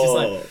 And he's just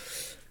like.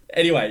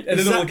 Anyway, and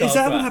then all the cars Is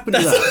that what back. happened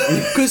to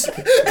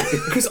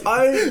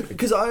that?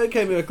 Because I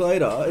came back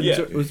later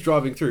and was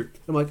driving through.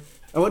 I'm like,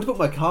 I went to put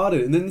my card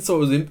in, and then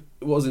saw it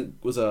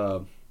was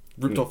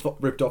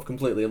ripped off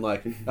completely. I'm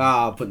like,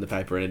 I'm putting the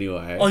paper in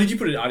anyway. Oh, did you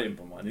put it? I didn't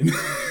put mine in.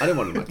 I didn't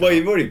want it in my car. Well,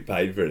 you've already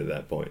paid for it at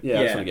that point. Yeah,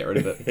 I just want to get rid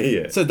of it.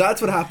 Yeah. So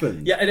that's what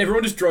happened. Yeah, and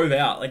everyone just drove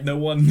out. Like, no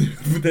one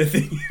put their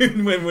thing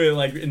in when we were,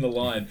 like, in the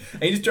line.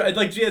 And he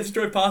just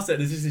drove past it,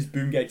 and there's just this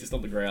boom gate just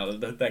on the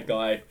ground. And that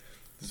guy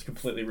just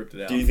completely ripped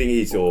it out. Do you think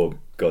he saw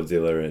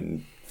Godzilla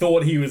and...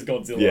 Thought he was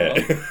Godzilla. Yeah.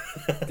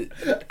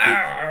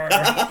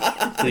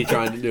 Did he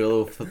try and do a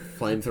little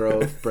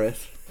flamethrower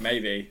breath?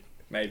 Maybe.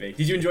 Did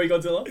you enjoy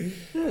Godzilla?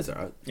 Yeah, it's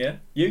alright. Yeah?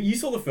 You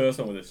saw the first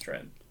one with us,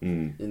 Trent.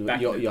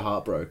 You're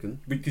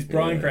heartbroken. Because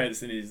Bryan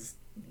Cranston is...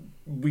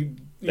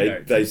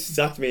 They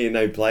sucked me and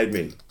they played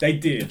me. They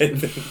did.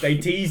 They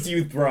teased you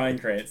with Bryan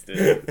Cranston.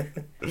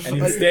 And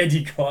instead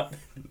you got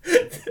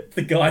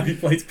the guy who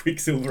plays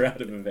Quicksilver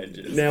out of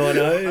Avengers. Now I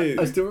know.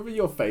 I still remember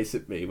your face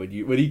at me when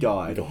he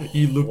died.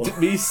 You looked at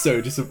me so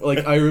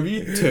disappointed. Like, I remember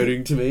you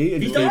turning to me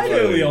and He just being died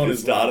like, early on the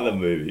as start well. of the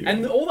movie.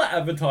 And all the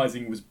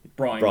advertising was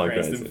Bryan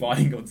Cranston Cranston.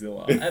 fighting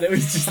Godzilla. And it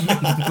was just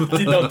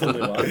did not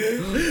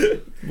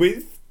deliver.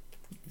 With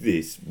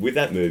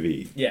that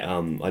movie,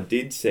 Yeah. I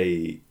did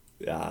see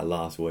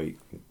last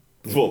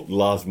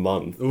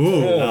month.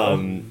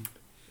 Ooh.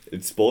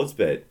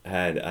 Sportsbet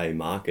had a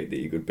market that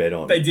you could bet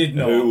on. They did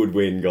not. Who would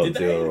win Did they?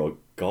 Godzilla or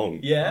Kong?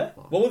 Yeah?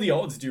 What were the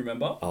odds, do you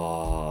remember?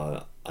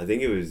 I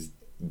think it was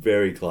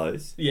very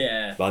close.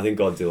 Yeah. But I think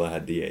Godzilla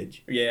had the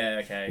edge. Yeah,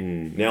 okay.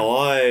 Now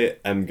I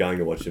am going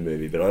to watch the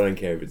movie, but I don't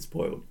care if it's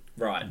spoiled.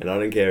 Right. And I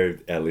don't care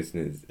if our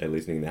listeners are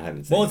listening that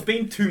haven't seen Well, it. it's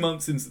been 2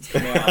 months since it's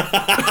come out.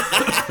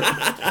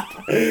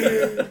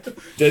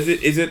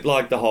 Is it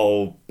like the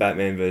whole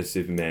Batman vs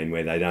Superman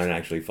where they don't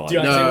actually fight? Do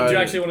you No.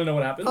 actually want to know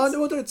what happens? Oh,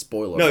 no, don't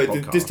spoil it. No,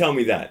 just tell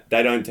me that.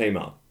 They don't team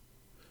up.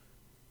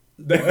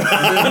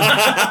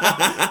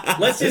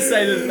 Let's just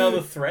say there's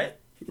another threat.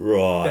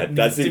 Right. That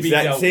That's needs to be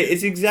exactly. dealt See, with.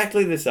 it's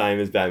exactly the same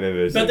as Batman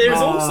vs. But Superman.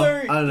 there's also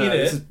I don't know. in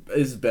This it.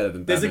 is better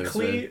than There's a Batman.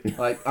 clear-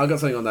 Like, I got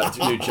something on that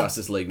new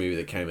Justice League movie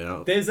that came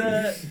out. There's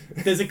a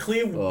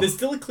clear. Oh. There's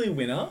still a clear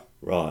winner,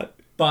 Right.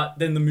 but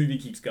then the movie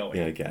keeps going.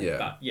 Yeah. Okay. Yeah.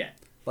 But yeah.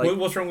 Like-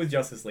 What's wrong with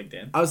Justice League,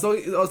 Dan? I was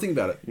thinking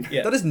about it.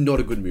 Yeah. That is not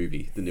a good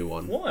movie, the new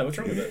one. Why? What's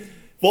wrong with it?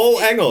 Well,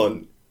 hang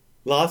on.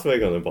 Last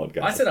week on the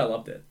podcast, I said I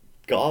loved it.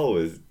 Guy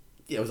was.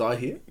 Yeah, was I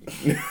here?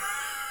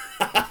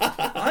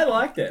 I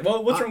liked it.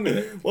 Well, what's wrong with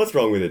it? What's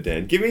wrong with it,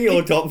 Dan? Give me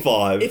your top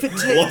five. if it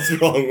ta- What's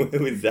wrong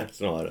with Zack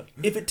Snyder?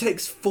 If it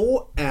takes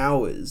 4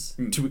 hours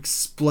to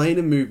explain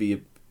a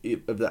movie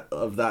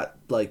of that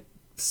like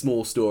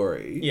small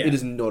story, Yeah. it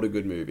is not a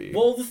good movie.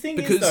 Well, the thing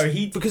is, though,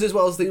 because as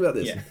well as thinking about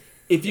this, Yeah.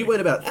 if you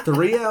went about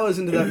 3 hours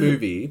into that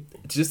movie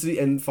just to the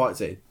end fight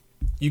scene,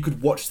 you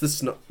could watch the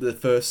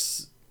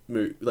first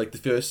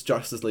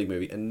Justice League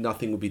movie and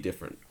nothing would be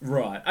different.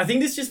 Right. I think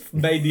this just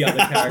made the other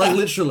characters. Like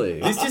literally.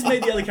 This just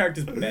made the other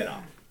characters better.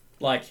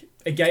 Like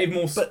it gave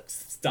more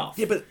stuff.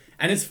 Yeah, but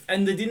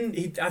they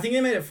didn't. I think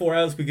they made it 4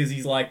 hours because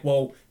he's like,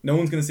 well, no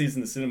one's gonna see this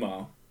in the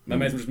cinema. I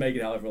may as well just make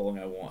it however long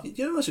I want.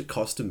 you know how much it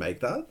cost to make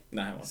that?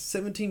 No, how much?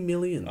 17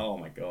 million. Oh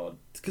my god.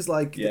 Because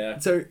like, Yeah.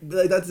 so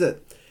like, that's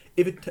it.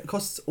 If it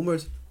costs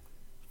almost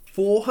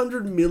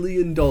 $400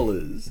 million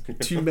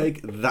to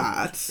make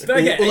that, But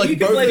okay, or, are you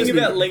both complaining those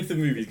about movies- length of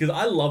movies? Because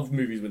I love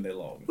movies when they're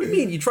long. What do you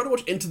mean? You try to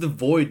watch Enter the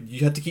Void,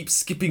 you had to keep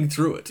skipping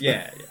through it.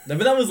 Yeah. No,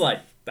 but that was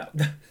like that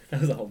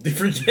was a whole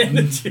different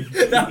energy.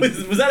 Was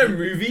that a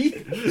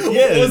movie?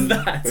 Yeah. What was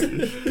that?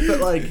 But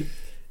like,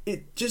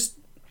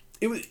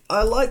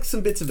 I like some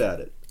bits about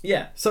it.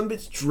 Yeah. Some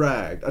bits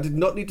dragged. I did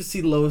not need to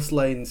see Lois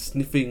Lane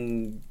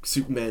sniffing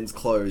Superman's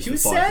clothes She for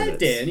was 5 sad,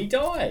 minutes. Dan. He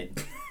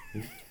died.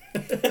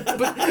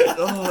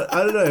 I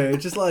don't know.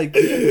 It's just like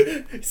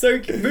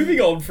So moving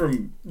on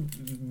from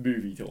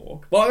movie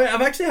talk. Well, I mean,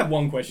 I've actually had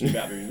one question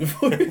about movies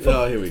before.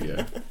 oh, here we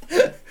go.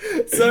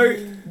 So,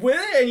 were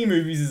there any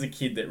movies as a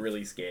kid that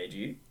really scared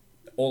you,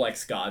 or like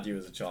scarred you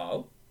as a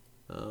child?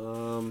 I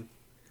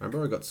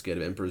remember I got scared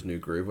of Emperor's New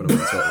Groove when I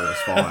went to it when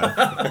I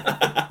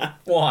was 5.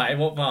 Why?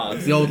 What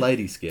parts? The old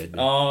lady scared me.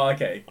 Oh,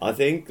 okay. I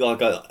think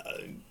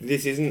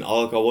this isn't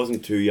like I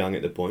wasn't too young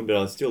at the point, but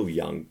I was still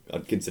young.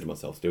 I'd consider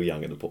myself still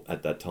young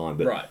at that time.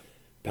 But Right.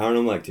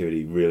 Paranormal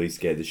Activity really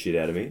scared the shit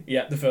out of me.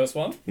 Yeah, the first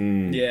one.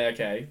 Mm. Yeah,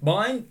 okay.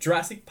 Mine,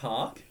 Jurassic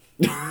Park.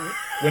 When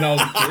I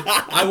was a kid,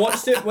 I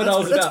watched it when I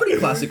was That's about. a pretty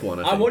classic one.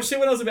 I I think. watched it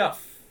when I was about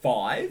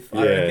 5,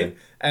 I Yeah. reckon,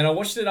 and I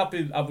watched it up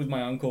with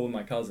my uncle and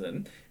my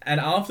cousin. And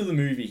after the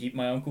movie,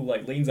 my uncle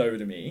like leans over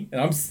to me,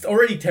 and I'm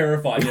already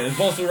terrified. There's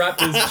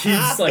Velociraptors,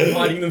 kids like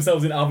hiding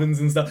themselves in ovens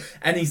and stuff,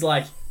 and he's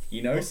like,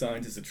 "You know,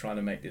 scientists are trying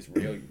to make this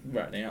real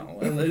right now."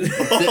 They're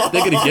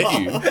gonna get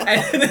you.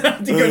 And then I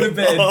have to go to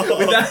bed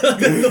with that like,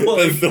 the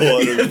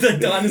thought of the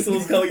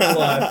dinosaurs coming to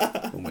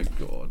life. Oh my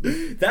god.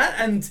 That,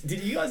 and did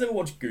you guys ever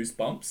watch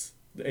Goosebumps?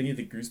 Any of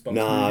the Goosebumps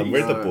Nah, I've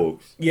movies? read the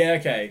books. Yeah,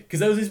 okay. Because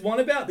there was this one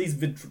about these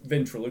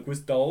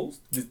ventriloquist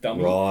dolls, this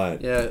dummy. Right.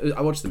 Yeah,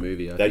 I watched the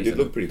movie. They did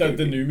look pretty The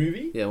creepy. new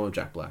movie? Yeah, one with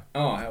Jack Black.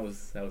 Oh, how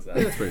was that?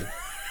 Yeah, that's pretty.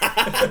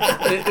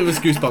 it was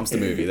Goosebumps the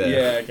movie there.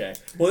 Yeah, okay.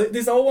 Well,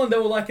 this old one, they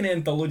were like an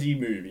anthology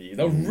movie.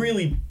 They were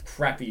really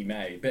crappy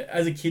made, but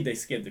as a kid, they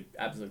scared the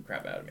absolute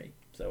crap out of me.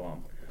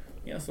 So,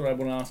 yeah, I thought I'd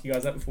want to ask you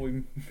guys that before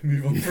we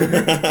move on from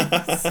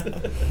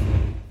movies.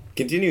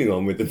 Continuing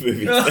on with the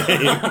movie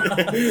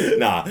theme.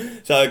 Nah.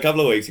 So a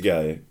couple of weeks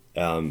ago,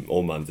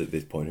 or months at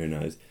this point, who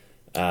knows,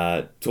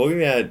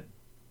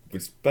 we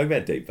spoke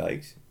about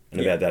deepfakes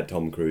and Yeah. about that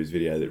Tom Cruise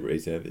video that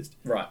resurfaced.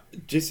 Right.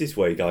 Just this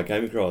week, I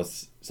came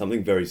across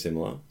something very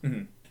similar.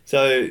 Mhm.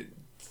 So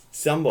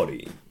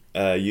somebody,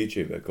 a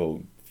YouTuber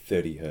called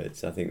 30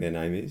 Hertz, I think their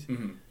name is,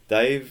 Mhm.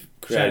 they've Shout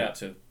created... out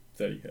to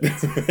 30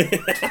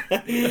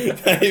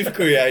 Hertz. They've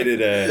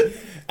created a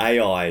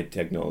AI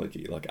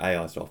technology, like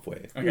AI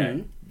software,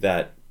 Okay.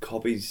 that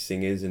copies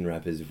singers and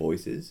rappers'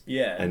 voices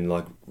Yeah. and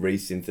like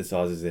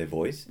re-synthesizes their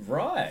voice.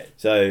 Right.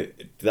 So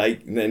they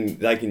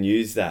can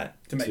use that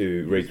To make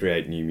to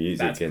recreate new music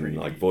That's and creepy.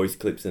 like voice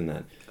clips and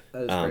that.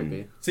 That is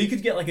creepy. So you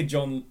could get like a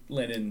John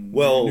Lennon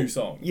Well, new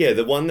song. yeah,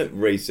 the one that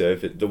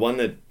resurfaced, the one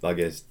that I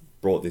guess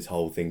brought this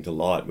whole thing to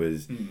light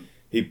was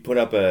he put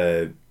up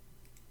a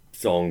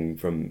song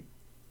from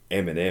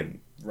Eminem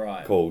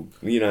Right. called,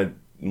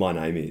 My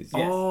Name Is.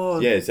 Yes. Oh,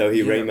 Yeah, so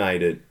he yeah.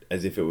 remade it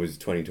as if it was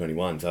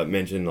 2021. So it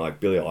mentioned like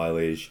Billie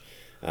Eilish,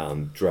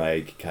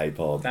 Drake,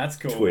 K-pop, That's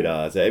cool.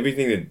 Twitter. So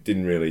everything that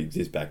didn't really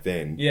exist back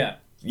then. Yeah.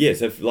 Yeah,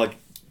 so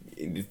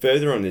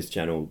further on this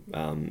channel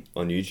on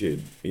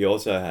YouTube, he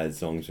also has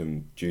songs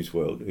from Juice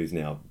WRLD, who's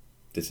now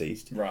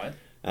deceased. Right.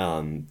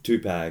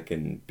 Tupac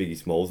and Biggie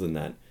Smalls and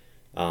that.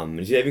 And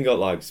she's even got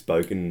like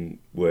spoken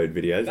word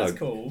videos. That's like,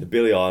 cool. The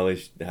Billie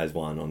Eilish has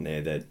one on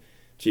there that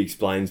she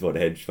explains what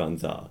hedge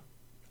funds are.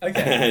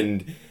 Okay.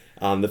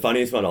 And the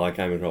funniest one I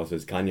came across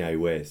was Kanye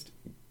West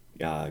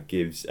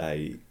gives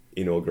a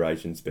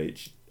inauguration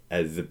speech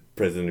as the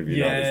President of the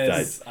United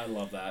States. I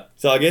love that.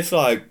 So I guess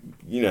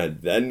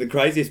and the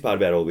craziest part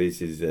about all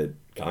this is that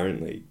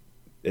currently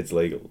it's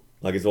legal.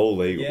 Like it's all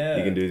legal. Yeah.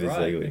 You can do this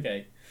right. legally.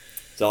 Okay.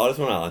 So I just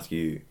want to ask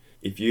you,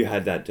 if you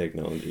had that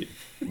technology,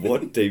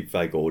 what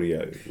deepfake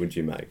audio would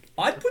you make?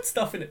 I'd put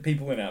stuff in it,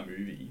 people in our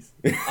movies.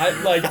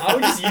 I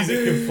would just use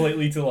it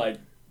completely to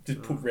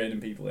just put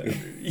random people in our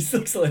movies,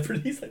 like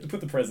celebrities, like to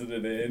put the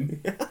president in,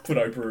 put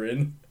Oprah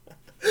in.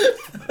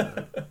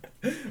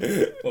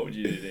 What would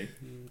you do?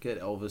 Get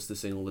Elvis to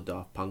sing all the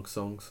Daft Punk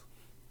songs.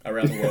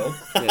 Around the world?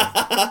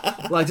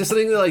 Yeah.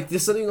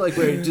 Just something like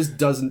where it just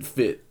doesn't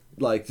fit.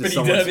 Like just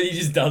But he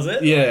just does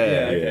it? Yeah.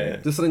 Okay. Yeah.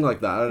 Just something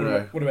like that. I don't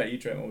know. What about you,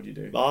 Trent? What would you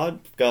do? I'd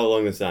go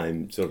along the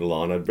same sort of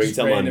line. I'd bring Just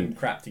someone, random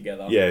crap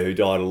together. who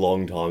died a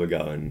long time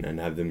ago and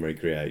have them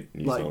recreate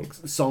new Like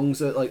songs.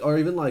 that, or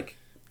even like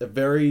a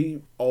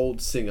very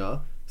old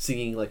singer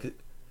singing like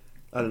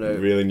I don't know,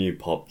 Really new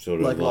pop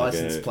sort of like like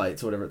license a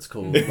plates or whatever it's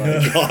called. Like,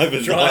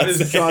 driver's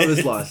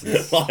Driver's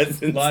license.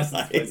 license.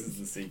 License Plates is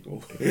the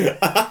sequel.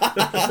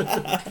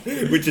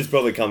 Which has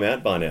probably come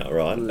out by now,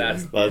 right?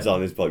 That's- By the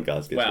time this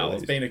podcast gets Wow,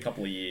 released. it's been a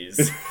couple of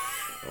years.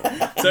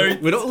 So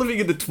We're not living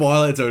in the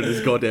twilight zone of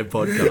this goddamn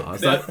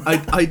podcast.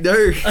 I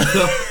know.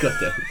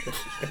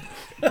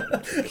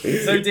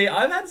 Goddamn. So, D,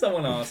 I've had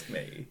someone ask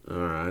me, All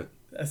right.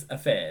 a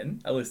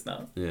fan, a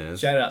listener, Yeah.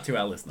 shout out to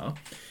our listener,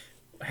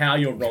 how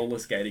your roller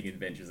skating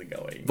adventures are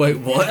going. Wait,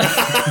 what?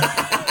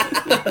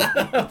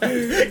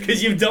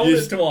 Because you've told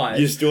us twice.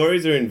 Your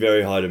stories are in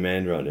very high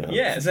demand right now.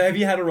 Yeah, so have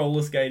you had a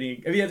roller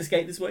skating? Have you had to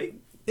skate this week?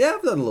 Yeah,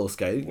 I've done a little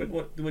skating.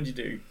 What'd you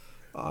do?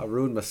 I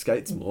ruined my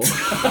skates more.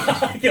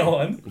 Go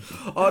on.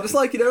 Oh, just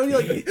like, when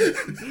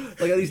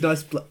you these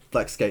nice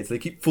black skates, they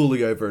keep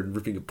falling over and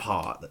ripping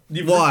apart.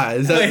 Why?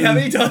 Is that Wait, how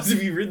many times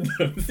have you ridden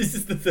them? This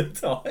is the third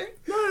time?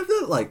 No, I've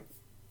done it like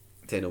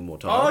 10 or more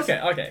Oh, times.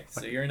 okay.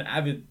 So you're an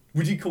avid...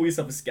 Would you call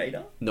yourself a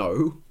skater?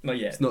 No. Not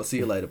yet. It's not see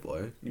you later,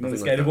 boy. You're not a Nothing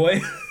skater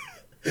like boy?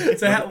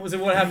 So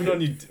what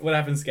happened what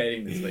happened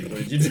skating this week?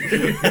 What did you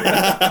do?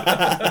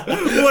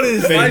 What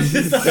is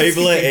this?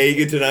 People are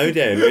eager to know,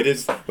 Dan.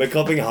 We're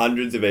copying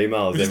hundreds of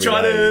emails Just every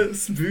trying day. to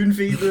spoon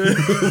feed the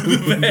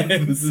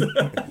fans.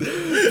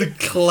 The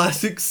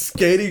classic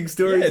skating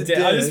stories. Yeah,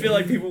 Dan, I just feel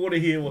like people want to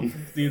hear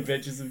the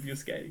adventures of your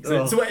skating.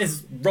 So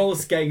it's roller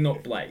skating,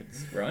 not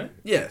blades, right?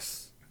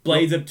 Yes.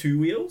 Blades have 2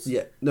 wheels?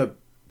 Yeah. No.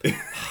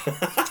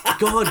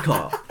 God,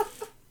 Kyle.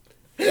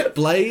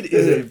 Blade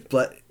is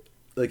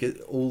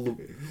all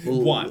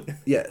One.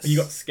 Yes. You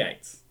got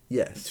skates.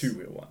 yes.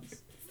 2-wheel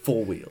ones.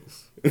 4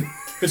 wheels.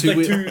 It's like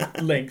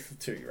 2 length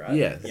 2, right?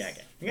 Yes. Yeah,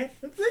 okay.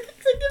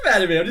 Think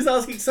about it, man. I'm just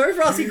asking. Sorry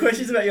for asking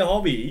questions about your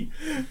hobby.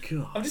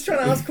 God. I'm just trying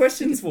to ask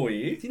questions for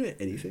you. Do you know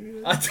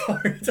anything? I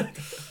don't.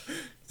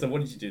 So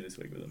what did you do this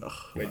week with them?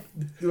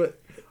 Wait.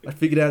 I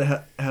figured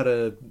out how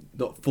to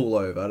not fall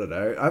over. I don't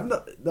know. I'm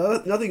not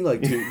nothing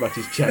like too much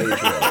has changed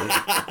really.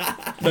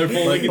 No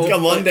falling into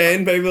Come on,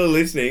 Dan. People are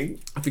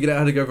listening. I figured out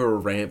how to go over a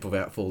ramp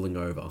without falling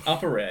over.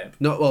 upper ramp.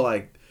 Not well,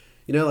 like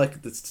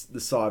like the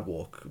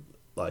sidewalk.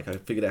 Like I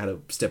figured out how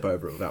to step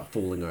over it without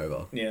falling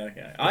over. Yeah,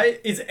 okay.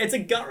 It's a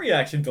gut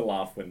reaction to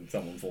laugh when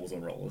someone falls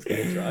on roller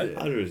skates, right?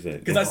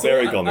 100%. Because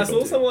I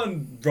saw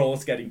someone roller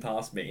skating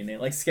past me and they're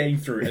like skating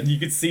through and you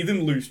could see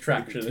them lose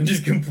traction and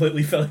just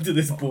completely fell into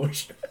this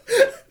bush.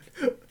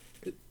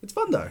 It's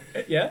fun though.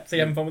 Yeah? So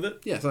you having fun with it?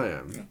 Yes, I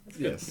am.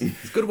 Yes,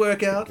 it's a good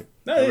workout.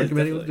 No, I it is,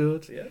 recommend anyone do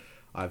definitely. it. Yeah.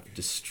 I've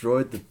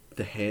destroyed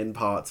the hand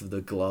parts of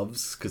the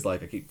gloves because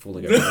like I keep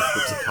falling over and it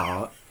flips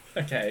apart.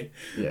 Okay.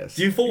 Yes.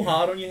 Do you fall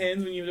hard on your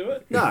hands when you do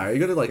it? No, you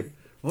gotta like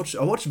watch.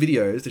 I watch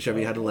videos to show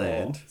me how to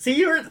land. See,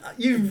 you're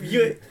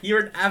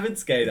an avid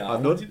skater.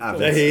 I'm What not do you avid. call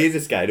So it? he is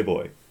a skater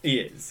boy. He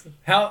is.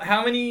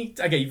 How many?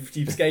 Okay,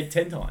 you've skated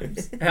 10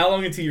 times. How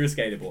long until you're a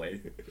skater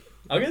boy?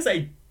 I'm gonna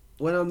say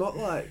When I'm not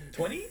like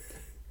 20.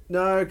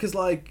 no, because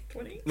like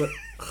 20.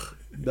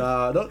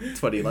 nah, not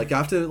 20. Like I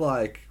have to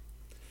like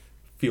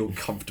feel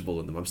comfortable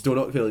in them. I'm still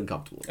not feeling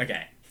comfortable.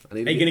 Okay. I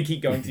need Are you to gonna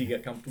keep going till you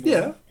get comfortable?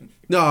 Yeah.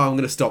 No, I'm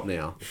gonna stop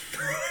now.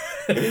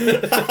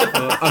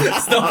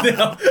 Stop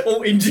now.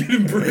 All injured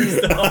and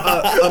bruised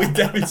up with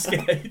damaged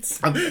skates.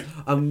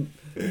 I'm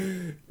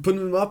putting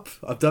them up.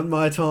 I've done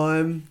my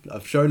time.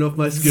 I've shown off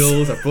my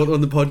skills. I've brought them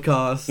on the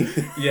podcast.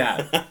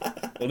 Yeah.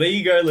 Well, there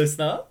you go,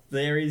 listener.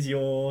 There is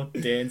your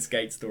Dan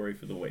skate story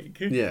for the week.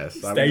 Yes.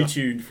 Stay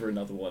tuned for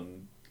another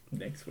one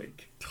next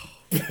week.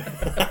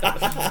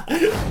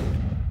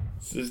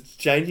 So it's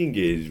changing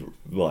gears,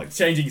 like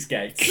Changing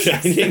skates.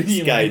 changing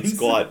New skates lanes.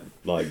 quite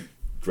like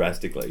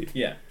drastically.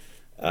 Yeah.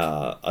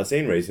 I've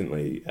seen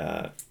recently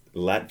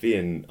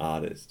Latvian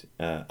artist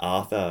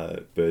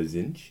Arthur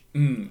Berzinch.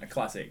 A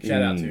classic.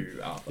 Shout out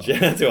to Arthur.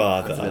 Shout out to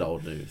That's a bit Arthur.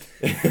 old news.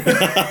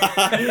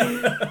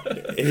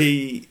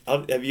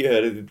 Have you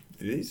heard of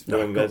this? No,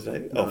 what I'm about to go-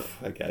 say? no.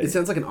 Oh, okay. It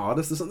sounds like an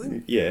artist or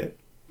something. Yeah,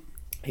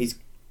 he's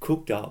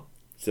cooked up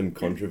some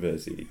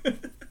controversy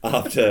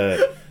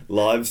after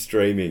live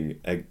streaming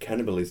a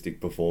cannibalistic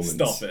performance.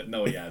 Stop it.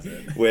 No, he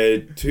hasn't. Where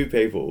 2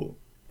 people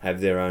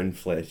have their own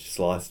flesh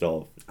sliced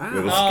off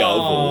with a Ah.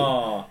 scalpel,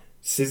 Oh,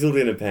 sizzled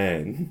in a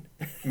pan,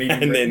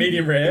 medium rare.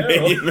 medium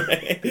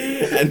rare,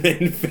 and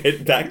then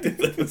fed back to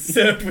them.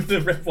 Served with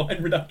the red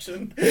wine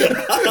reduction.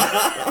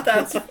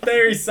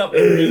 There is something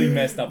really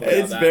messed up about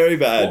It's that. very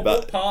bad, What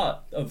but part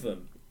of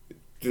them?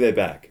 they're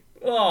back.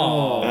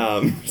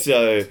 Oh,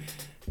 So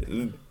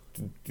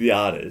the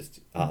artist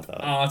Arthur.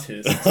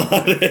 artist.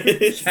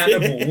 Artist.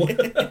 Cannibal.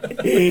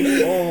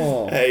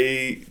 Oh.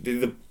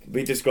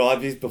 He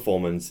described his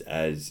performance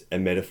as a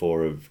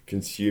metaphor of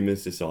consumer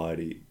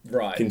society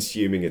Right.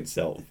 consuming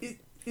itself.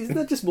 Isn't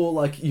that just more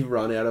like you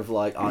run out of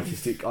like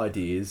artistic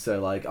ideas?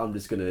 So like I'm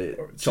just gonna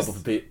Or it's chop just-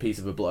 off a piece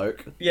of a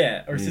bloke.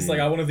 Yeah, or it's just like,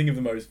 I want to think of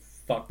the most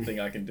fucked thing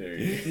I can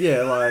do.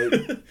 Yeah,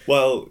 like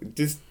Well,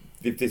 just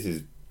if this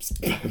is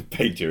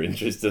piqued your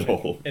interest at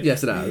all,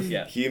 yes, it has.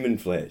 Yeah, human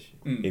flesh.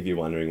 Mm. If you're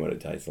wondering what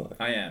it tastes like,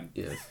 I am.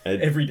 Yes.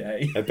 It- Every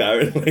day.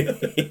 apparently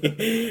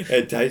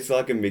it tastes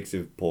like a mix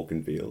of pork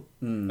and veal,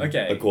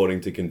 Okay. according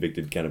to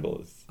convicted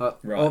cannibalists. Right.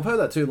 Well, I've heard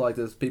that too. Like,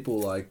 there's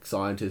people like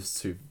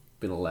scientists who've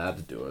been allowed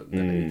to do it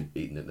and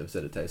they've eaten it. They've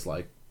said it tastes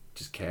like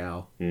just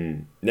cow.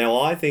 Now,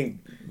 I think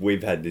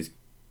we've had this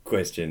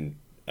question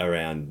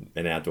around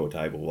an outdoor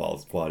table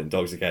whilst quite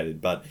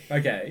intoxicated, but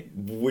Okay.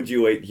 would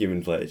you eat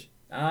human flesh?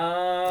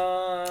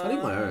 I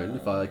think my own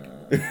if I like.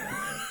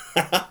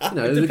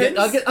 It depends.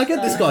 I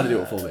get this guy to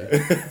do it for me.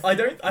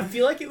 I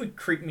feel like it would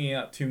creep me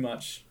out too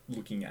much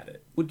looking at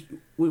it.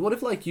 What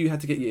if like you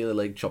had to get your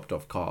leg chopped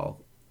off, Kyle?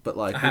 But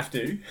like I have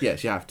to.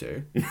 Yes, you have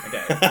to.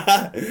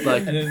 Okay.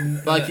 Like, And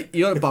then, like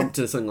you got a bump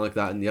to something like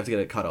that, and you have to get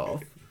it cut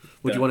off.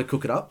 Would Yeah. you want to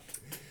cook it up?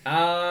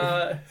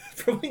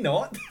 Probably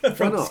not.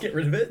 Probably not? just get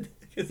rid of it.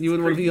 You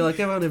wouldn't want to be like,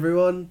 come on,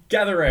 everyone.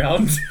 Gather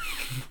round.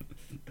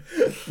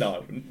 No, I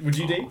wouldn't. Would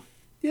you do?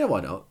 Yeah,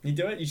 why not? You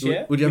do it? You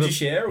share? Would you have a-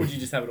 share, or would you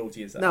just have it all to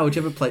yourself? No, would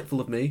you have a plate full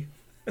of me?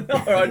 No,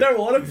 I don't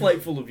want a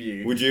plate full of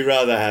you. Would you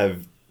rather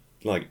have,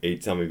 like,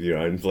 eat some of your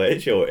own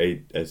flesh or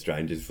eat a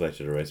stranger's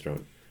flesh at a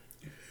restaurant?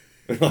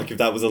 Like, if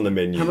that was on the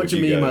menu, How much would of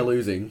you me am go, I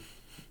losing?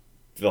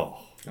 Oh,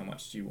 How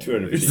much do you want?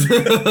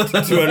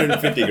 250,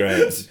 250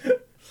 grams.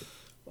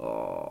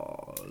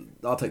 Oh,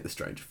 I'll take the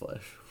strange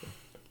flesh.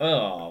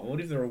 Oh, what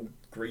if they're all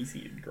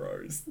greasy and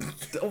gross?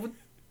 I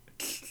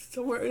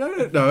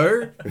don't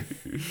know.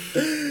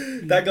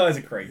 That guy's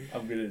a creep.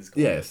 I'm gonna just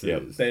call Yes, it.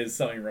 it is. There's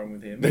something wrong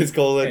with him. Let's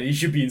call And it. he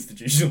should be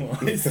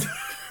institutionalized.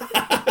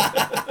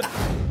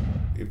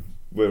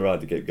 We're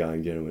right to keep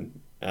going, gentlemen.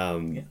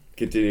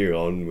 Continue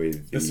on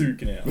with The Soo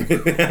Canal.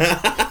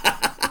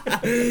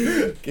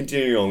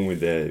 Continue on with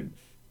the,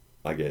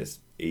 I guess,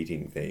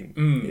 eating theme.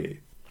 Yeah.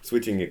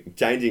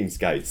 Changing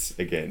skates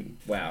again.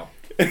 Wow.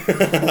 This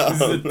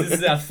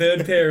is our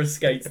third pair of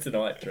skates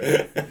tonight,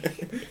 Trey.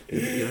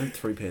 You have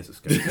 3 pairs of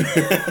skates.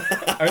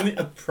 Only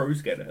a pro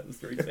skater has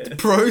 3 pairs.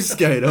 Pro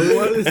skater.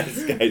 What is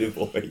this? Skater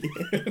boy.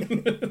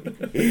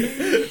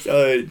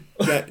 So,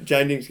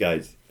 changing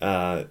skates.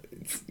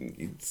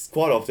 It's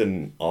quite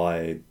often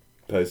I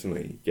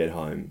personally get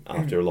home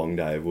after a long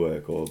day of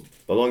work or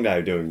a long day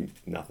of doing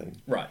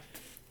nothing. Right.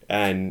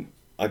 And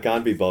I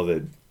can't be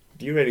bothered.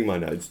 Are you reading my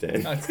notes,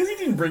 Dan? It's because he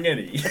didn't bring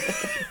any.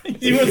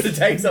 He wants to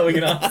take something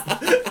and ask.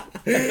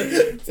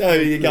 So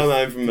you come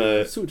home from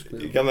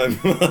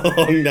a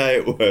long day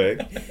at work,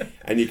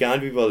 and you can't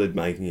be bothered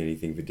making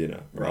anything for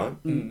dinner,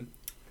 right? Mm.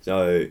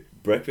 So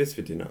breakfast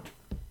for dinner,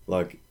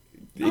 like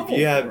if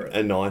you have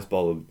a nice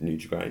bowl of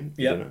Nutri-Grain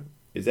for dinner,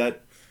 is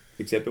that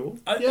acceptable?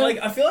 I feel like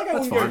I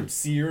wouldn't go fine.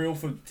 cereal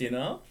for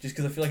dinner just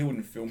because I feel like it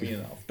wouldn't fill me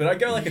enough. But I'd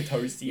go like a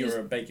toasty or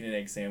a bacon and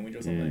egg sandwich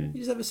or something. You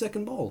just have a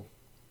second bowl.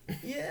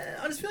 Yeah,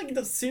 I just feel like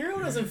cereal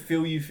doesn't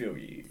fill you.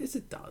 Yes,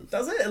 it does.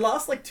 Does it? It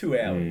lasts like 2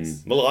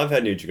 hours. Well, I've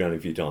had Nutri-Grain a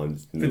few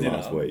times in For the dinner?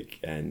 last week,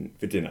 and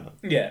for dinner,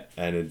 Yeah.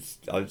 and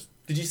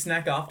Did you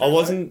snack after? I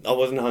wasn't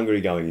hungry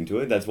going into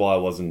it. That's why I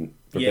wasn't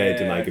prepared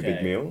to make a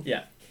big meal.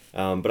 Yeah.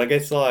 But I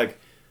guess like,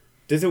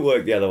 does it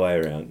work the other way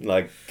around?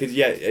 Like, because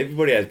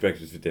everybody has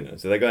breakfast for dinner,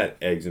 so they got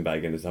eggs and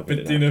bacon and stuff for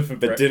But dinner.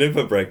 dinner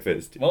for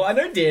breakfast. Well, I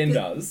know Dan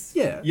does.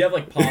 Yeah. You have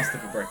like pasta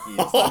for breakfast.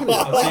 I've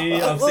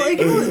Well, seen.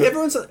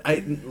 everyone's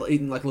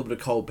eating like a little bit of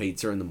cold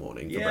pizza in the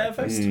morning for Yeah,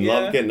 breakfast.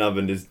 Love getting up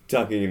and just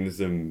tucking into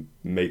some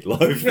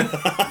meatloaf.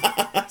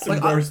 Some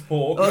like, roast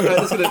pork. Okay,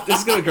 this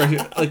is gonna go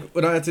here. Like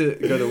when I had to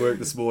go to work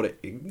this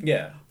morning,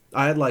 Yeah.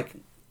 I had like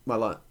my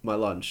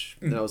lunch,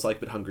 and I was like a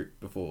bit hungry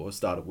before I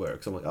started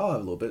work, so I'm like, oh, I'll have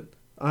a little bit.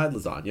 I had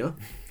lasagna.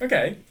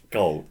 Okay.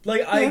 Cold.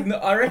 Like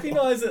I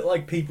recognize that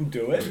like people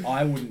do it.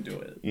 I wouldn't do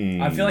it.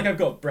 I feel like I've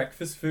got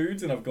breakfast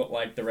foods and I've got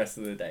like the rest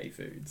of the day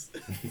foods.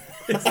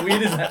 As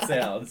weird as that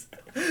sounds.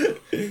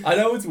 I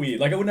know it's weird.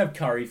 Like I wouldn't have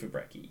curry for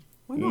brekkie.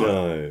 Why not?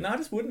 No. No, I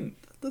just wouldn't.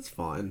 That's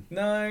fine.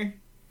 No.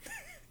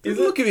 Don't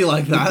look at me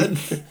like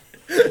that.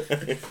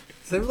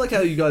 Same like how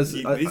you guys.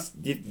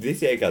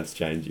 This haircut's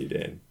changed you,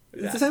 Dan.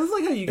 It's the same as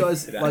like how you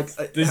guys like.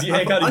 This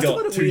haircut he I still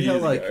got find it 2 weird how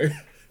years like ago.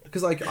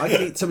 because like I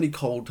can eat so many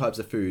cold types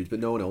of foods, but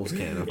no one else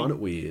can. I find it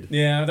weird.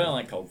 Yeah, I don't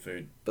like cold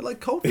food. But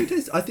like cold food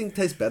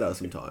tastes better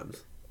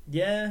sometimes.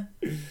 Yeah.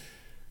 Yeah,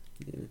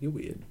 you're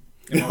weird.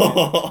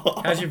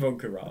 How's your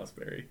vodka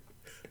raspberry?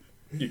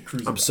 Your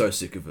cruiser. I'm so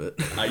sick of it.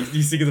 Are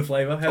you sick of the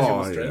flavour? How's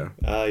Oh yours, Trent?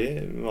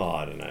 yeah. Well,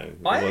 I don't know.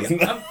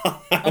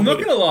 I'm not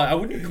gonna lie, I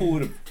wouldn't call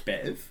it a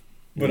bev,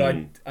 but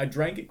I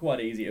drank it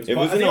quite easy. It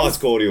was a nice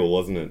cordial,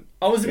 wasn't it?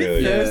 I was a bit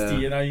Really? thirsty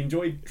Yeah. and I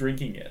enjoyed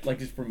drinking it. Like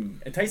just from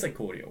it tastes like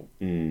cordial.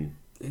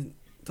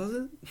 Does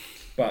it?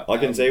 But I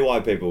can see why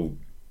people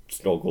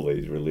snorkel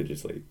these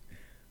religiously.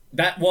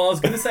 that. Well, I was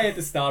gonna say at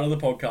the start of the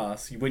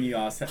podcast when you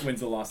asked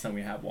when's the last time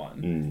we had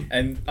one,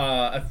 and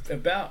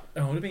about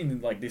it would have been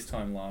like this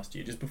time last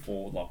year, just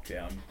before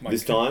lockdown.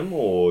 This time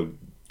or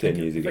 10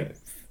 years ago?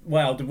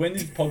 Wow, when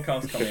did this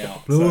podcast come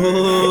out?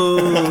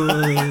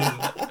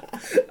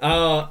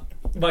 So,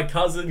 my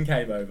cousin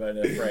came over and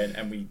her friend,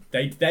 and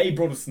they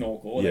brought a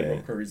snorkel, or they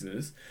brought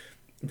cruisers,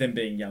 them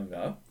being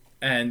younger,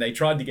 and they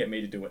tried to get me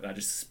to do it, and I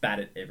just spat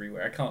it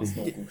everywhere. I can't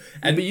snorkel.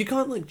 And but you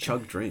can't like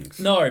chug drinks.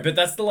 No, but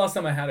that's the last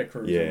time I had a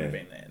cruiser. Yeah. Would have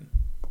been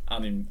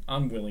then,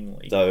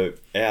 unwillingly. So,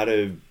 out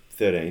of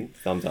 13,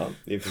 thumbs up,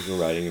 the official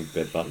rating of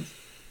Bed Buds.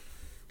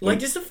 Like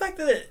just the fact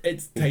that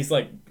it tastes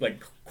like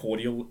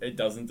cordial, it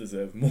doesn't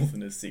deserve more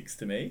than a 6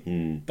 to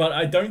me. But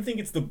I don't think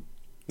it's the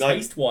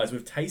taste wise.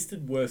 We've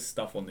tasted worse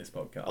stuff on this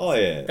podcast. Oh,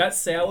 yeah. That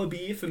sour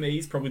beer for me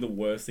is probably the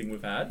worst thing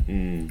we've had.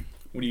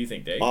 What do you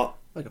think, Dave?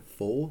 Like a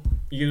 4?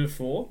 You give it a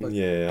 4?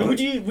 Yeah. But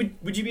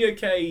would you be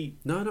okay?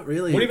 No, not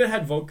really. What if it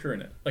had vodka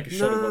in it, like a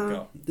shot of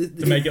vodka,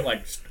 to make it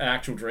like an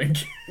actual drink?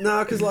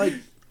 No, because like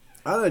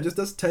I don't know, it just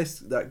doesn't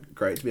taste that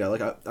great to me.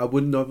 Like I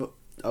would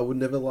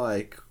never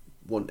like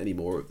want any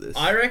more of this.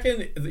 I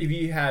reckon if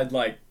you had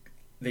like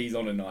these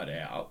on a night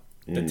out,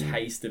 the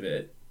taste of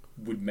it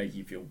would make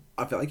you feel.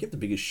 I feel like you have the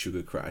biggest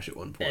sugar crash at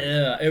one point.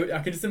 Yeah, I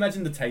could just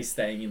imagine the taste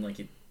staying in like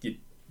your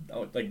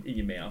like in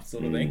your mouth,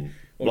 sort of thing.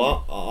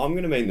 Well, I'm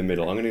going to meet in the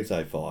middle. I'm going to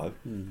say 5.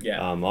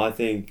 Yeah. I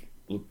think,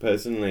 look,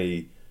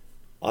 personally,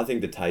 I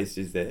think the taste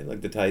is there.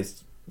 Like, the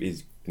taste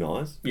is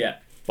nice. Yeah.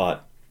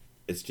 But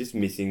it's just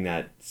missing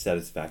that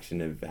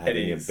satisfaction of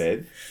having a is.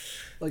 bev.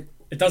 Like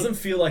It doesn't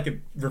feel like a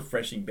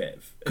refreshing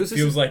bev. It 'Cause this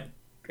feels is- like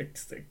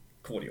it's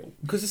cordial.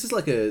 because this is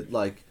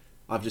like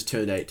I've just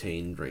turned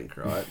 18 drink,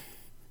 right?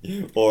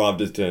 Or I've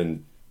just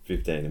turned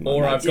 15 and my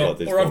Or mate's I've got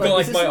this or I've bottle. got Like,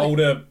 like this my is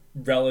older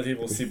relative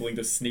or sibling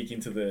to sneak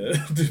into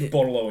the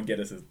bottle and get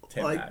us a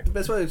 10 Like, pack. the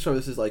best way to show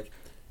this is like,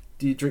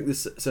 do you drink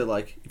this? So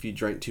like, if you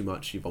drank too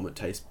much, your vomit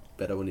tastes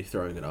better when you're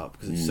throwing it up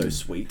because it's so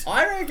sweet.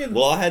 I reckon.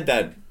 Well, I had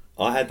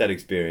that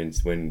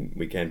experience when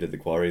we came to the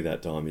quarry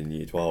that time in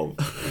year 12.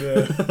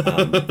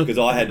 Because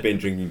I had been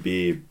drinking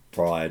beer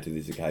prior to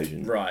this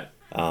occasion. Right.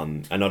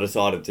 And I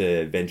decided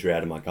to venture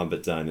out of my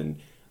comfort zone, and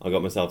I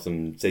got myself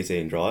some CC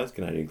and Dries,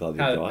 Canadian Club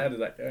How Dry. did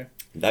that go?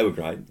 They were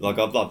great. Like,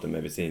 I've loved them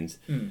ever since.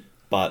 Mm.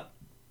 But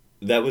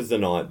that was the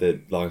night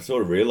that, like, I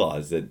sort of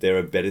realised that there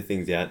are better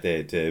things out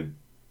there to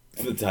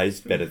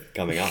taste better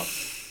coming up.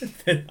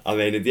 I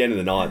mean, at the end of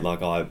the night,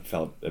 like, I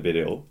felt a bit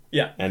ill.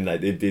 Yeah. And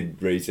it did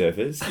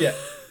resurface. Yeah.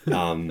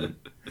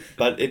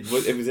 But it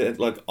was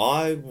like,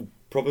 I will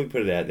probably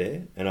put it out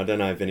there, and I don't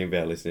know if any of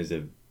our listeners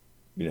have,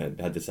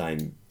 had the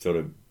same sort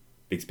of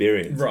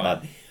experience. Right.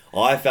 But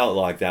I felt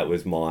like that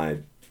was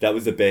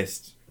the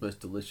best. Most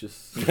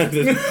delicious.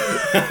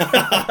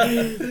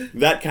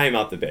 That came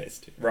up the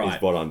best. Right.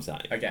 Is what I'm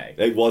saying. Okay.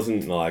 It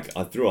wasn't like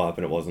I threw up,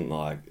 and it wasn't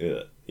like,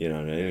 ugh, you know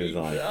what I mean? It was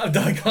like.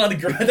 I can't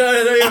agree. I don't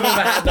even remember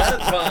had that,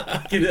 but I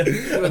can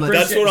appreciate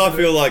That's what I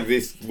feel like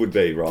this would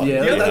be, right?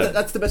 Yeah, Yeah.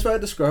 that's the best way to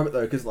describe it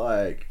though, because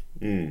like,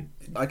 Mm.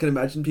 I can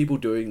imagine people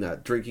doing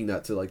that, drinking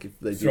that to like if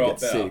they do throw get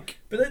up better. sick.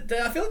 But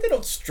I feel like they're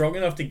not strong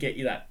enough to get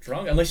you that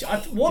drunk. Unless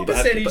what You'd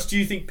have to- percentage do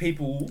you think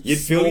people You'd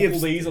feel snorkel you've-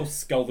 these or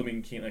scull them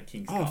in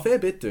King's Oh, Cup? fair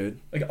bit, dude.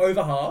 Like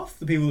over half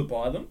the people that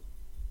buy them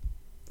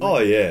Oh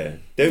yeah.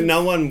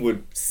 No one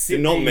would. Sip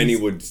Not these- many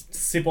would.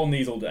 sip on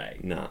these all day.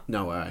 Nah.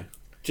 No way.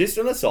 Just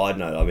on a side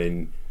note, I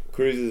mean,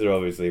 cruisers are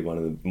obviously one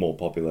of the more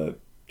popular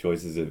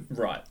choices of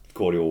Right.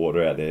 cordial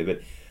water out there, but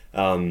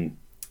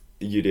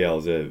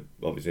UDLs are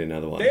obviously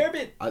another one. They're a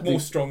bit I more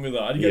think- stronger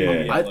though. I'd Yeah. go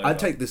UDL I'd over.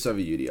 take this over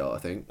UDL, I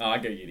think. Oh,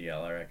 I'd go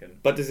UDL, I reckon.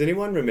 But does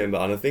anyone remember,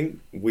 and I think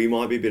we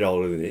might be a bit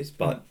older than this,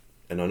 but,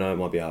 and I know it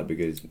might be hard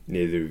because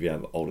neither of you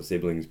have older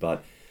siblings,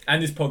 but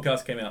And this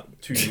podcast came out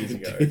 2 years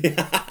ago.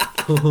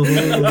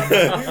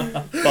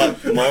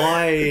 but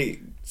my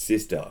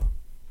sister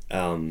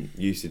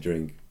used to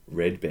drink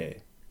Red Bear.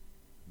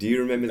 Do you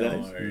remember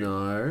those?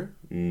 No.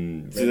 So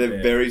Red they're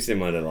Bear. very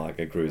similar to like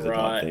a cruiser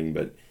Right. type thing,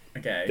 but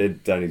Okay. they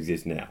don't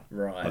exist now. I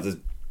Right. was just,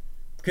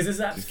 Because there's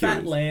that Just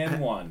fat curious. lamb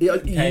one. Yeah,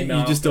 that came you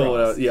just after thought.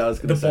 us. Yeah, I was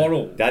The gonna say.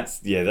 bottle. that's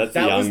That was the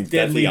young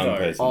deadly, though.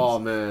 person's. Oh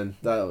man,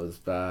 that was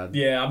bad.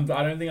 Yeah,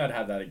 I don't think I'd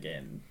have that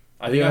again.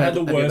 I Have think you I had the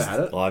have you ever worst. had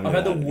it? I've I've never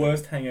had the had it.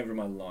 worst hangover of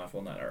my life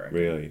on that, I reckon.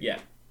 Really? Yeah.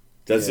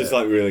 That's Yeah. just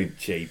like really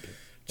cheap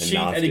and Cheap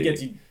nasty. and it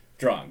gets you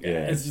drunk.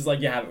 Yeah. It's just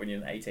like you have it when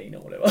you're 18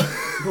 or whatever.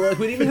 But like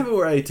we didn't even have it when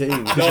we were 18.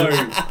 no,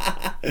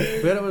 We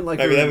had it when like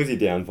Maybe we that were, was your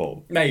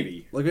downfall.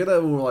 maybe. like we had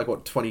it when we were like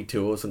what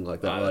 22 or something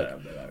like that. I Like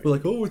don't know. we're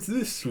like, oh, what's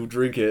this? We'll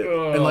drink it,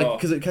 and like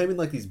because it came in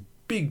like these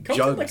big Comes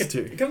jugs in like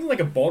too. it comes in like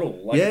a bottle,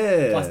 like Yeah.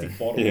 a plastic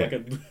bottle, Yeah. like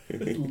a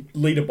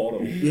liter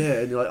bottle. Yeah,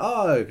 and you're like,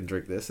 oh, I can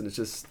drink this, and it's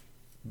just,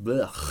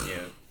 blech.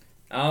 Yeah.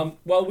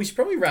 Well, we should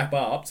probably wrap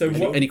up. So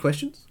what? Any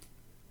questions?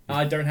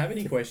 I don't have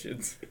any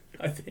questions.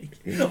 I think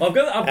I've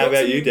got. How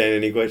about you, Dan?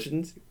 Any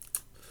questions?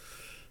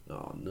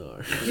 Oh no.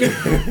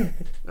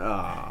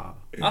 Ah.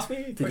 Ask me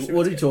any questions.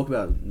 What did you talk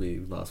about me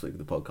last week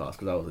with the podcast?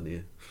 Because I wasn't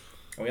here.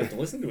 Oh, we have to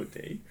listen to it,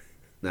 D.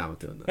 No, I'm not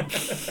doing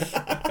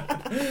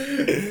that.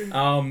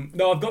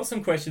 No, I've got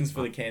some questions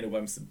for the candle, but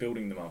I'm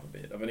building them up a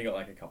bit. I've only got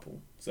like a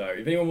couple. So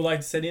if anyone would like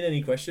to send in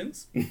any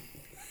questions,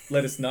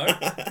 let us know.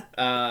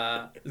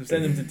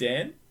 Send them to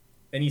Dan.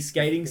 Any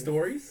skating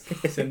stories?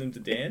 Send them to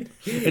Dan.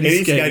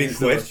 Any skating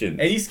story. question?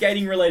 Any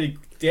skating related?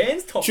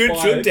 Dan's top Should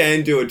 5.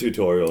 Dan do a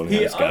tutorial on how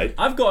Here, to skate?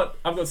 I've got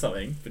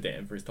something for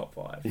Dan for his top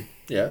 5.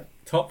 Yeah.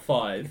 Top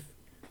 5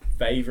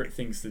 favorite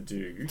things to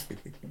do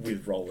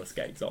with roller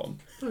skates on.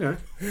 Okay.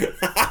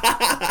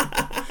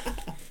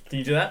 Can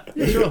you do that?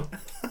 Yeah, sure.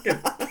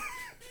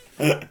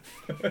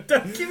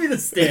 Don't give me the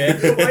stare.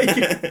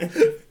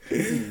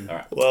 All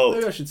right. Well,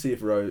 Maybe I should see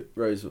if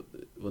Rose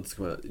wants to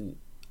come out.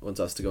 Wants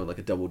us to go on like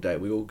a double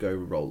date. We all go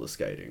roller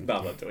skating. But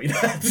I'm not doing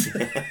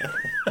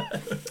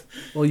that.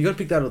 Well, you got to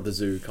pick that at the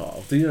zoo,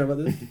 Carl. Do you know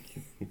about this?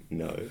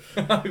 no.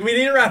 We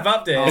need to wrap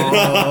up, Dan.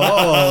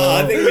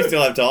 I think we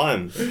still have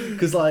time.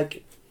 Because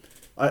like,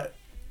 I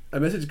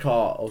messaged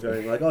Carl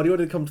going like, "Oh, do you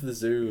want to come to the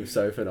zoo with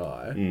Soph and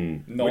I?"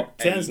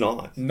 Not Sounds a,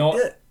 nice. Not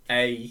Yeah.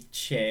 a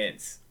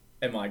chance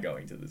am I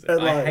going to the zoo.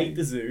 And, I like- hate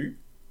the zoo.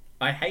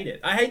 I hate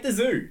it. I hate the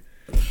zoo.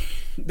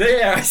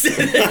 There, I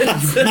said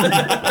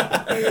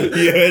it.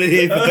 You heard it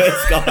here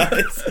first,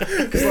 guys.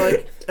 Because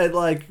like, and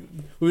like,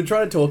 we've been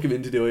trying to talk him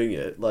into doing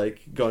it,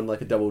 like going like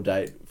a double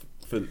date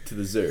to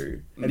the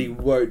zoo, and he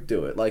won't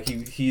do it. Like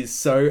he is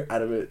so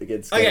adamant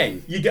against. Okay,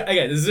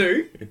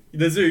 skating.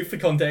 the zoo. For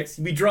context,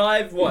 we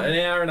drive an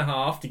hour and a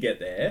half to get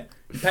there.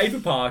 You pay for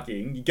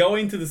parking. You go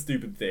into the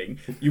stupid thing.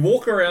 You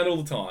walk around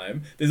all the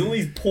time. There's all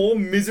these poor,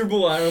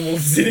 miserable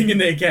animals sitting in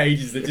their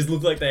cages that just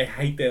look like they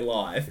hate their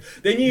life.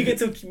 Then you get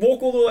to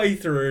walk all the way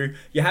through.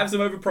 You have some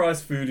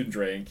overpriced food and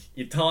drink.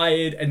 You're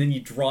tired, and then you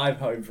drive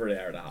home for an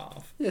hour and a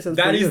half. Yeah, sounds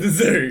that pretty is good. the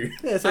zoo.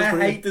 Yeah, sounds I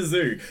pretty hate the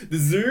zoo. The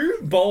zoo,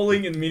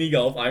 bowling, and mini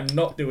golf. I'm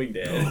not doing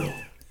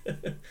there.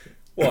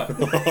 What?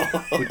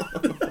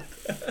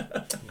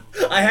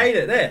 I hate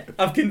it. There,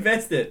 I've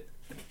confessed it.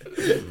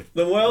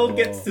 The world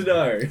gets to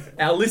know.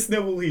 Our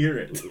listener will hear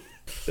it.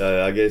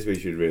 So I guess we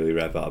should really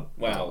wrap up.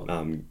 Wow.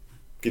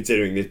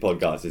 Considering this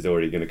podcast is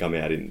already going to come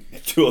out in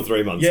 2 or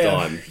 3 months'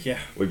 time, Yeah.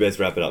 we best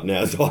wrap it up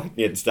now so I can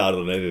get started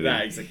on editing.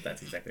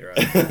 That's exactly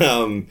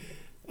right.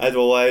 As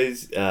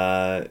always,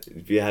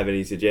 if you have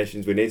any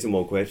suggestions, we need some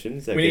more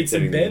questions. So We keep need some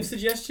sending Bev them.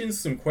 suggestions,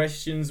 some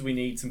questions. We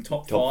need some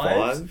top Top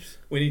fives. fives.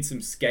 We need some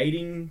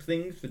skating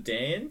things for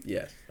Dan.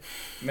 Yeah.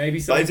 Maybe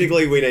some.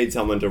 Basically, we need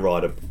someone to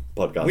write a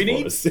podcast we for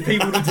need us.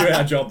 people to do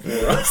our job for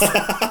us.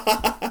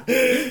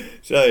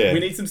 So yeah. We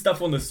need some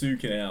stuff on the Sioux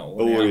Canal.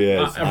 Oh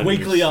yes, a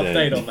weekly 100%.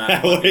 update on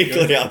that. A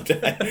weekly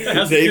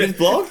update. See if it's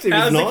blocked. If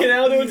How's it's the not,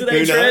 canal doing today,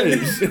 who Trent?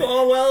 knows?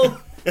 Oh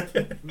well,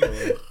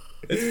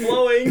 it's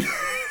flowing.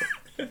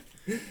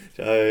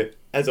 So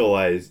as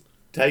always,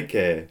 take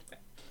care.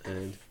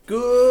 And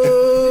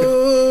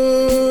good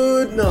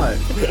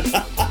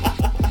night.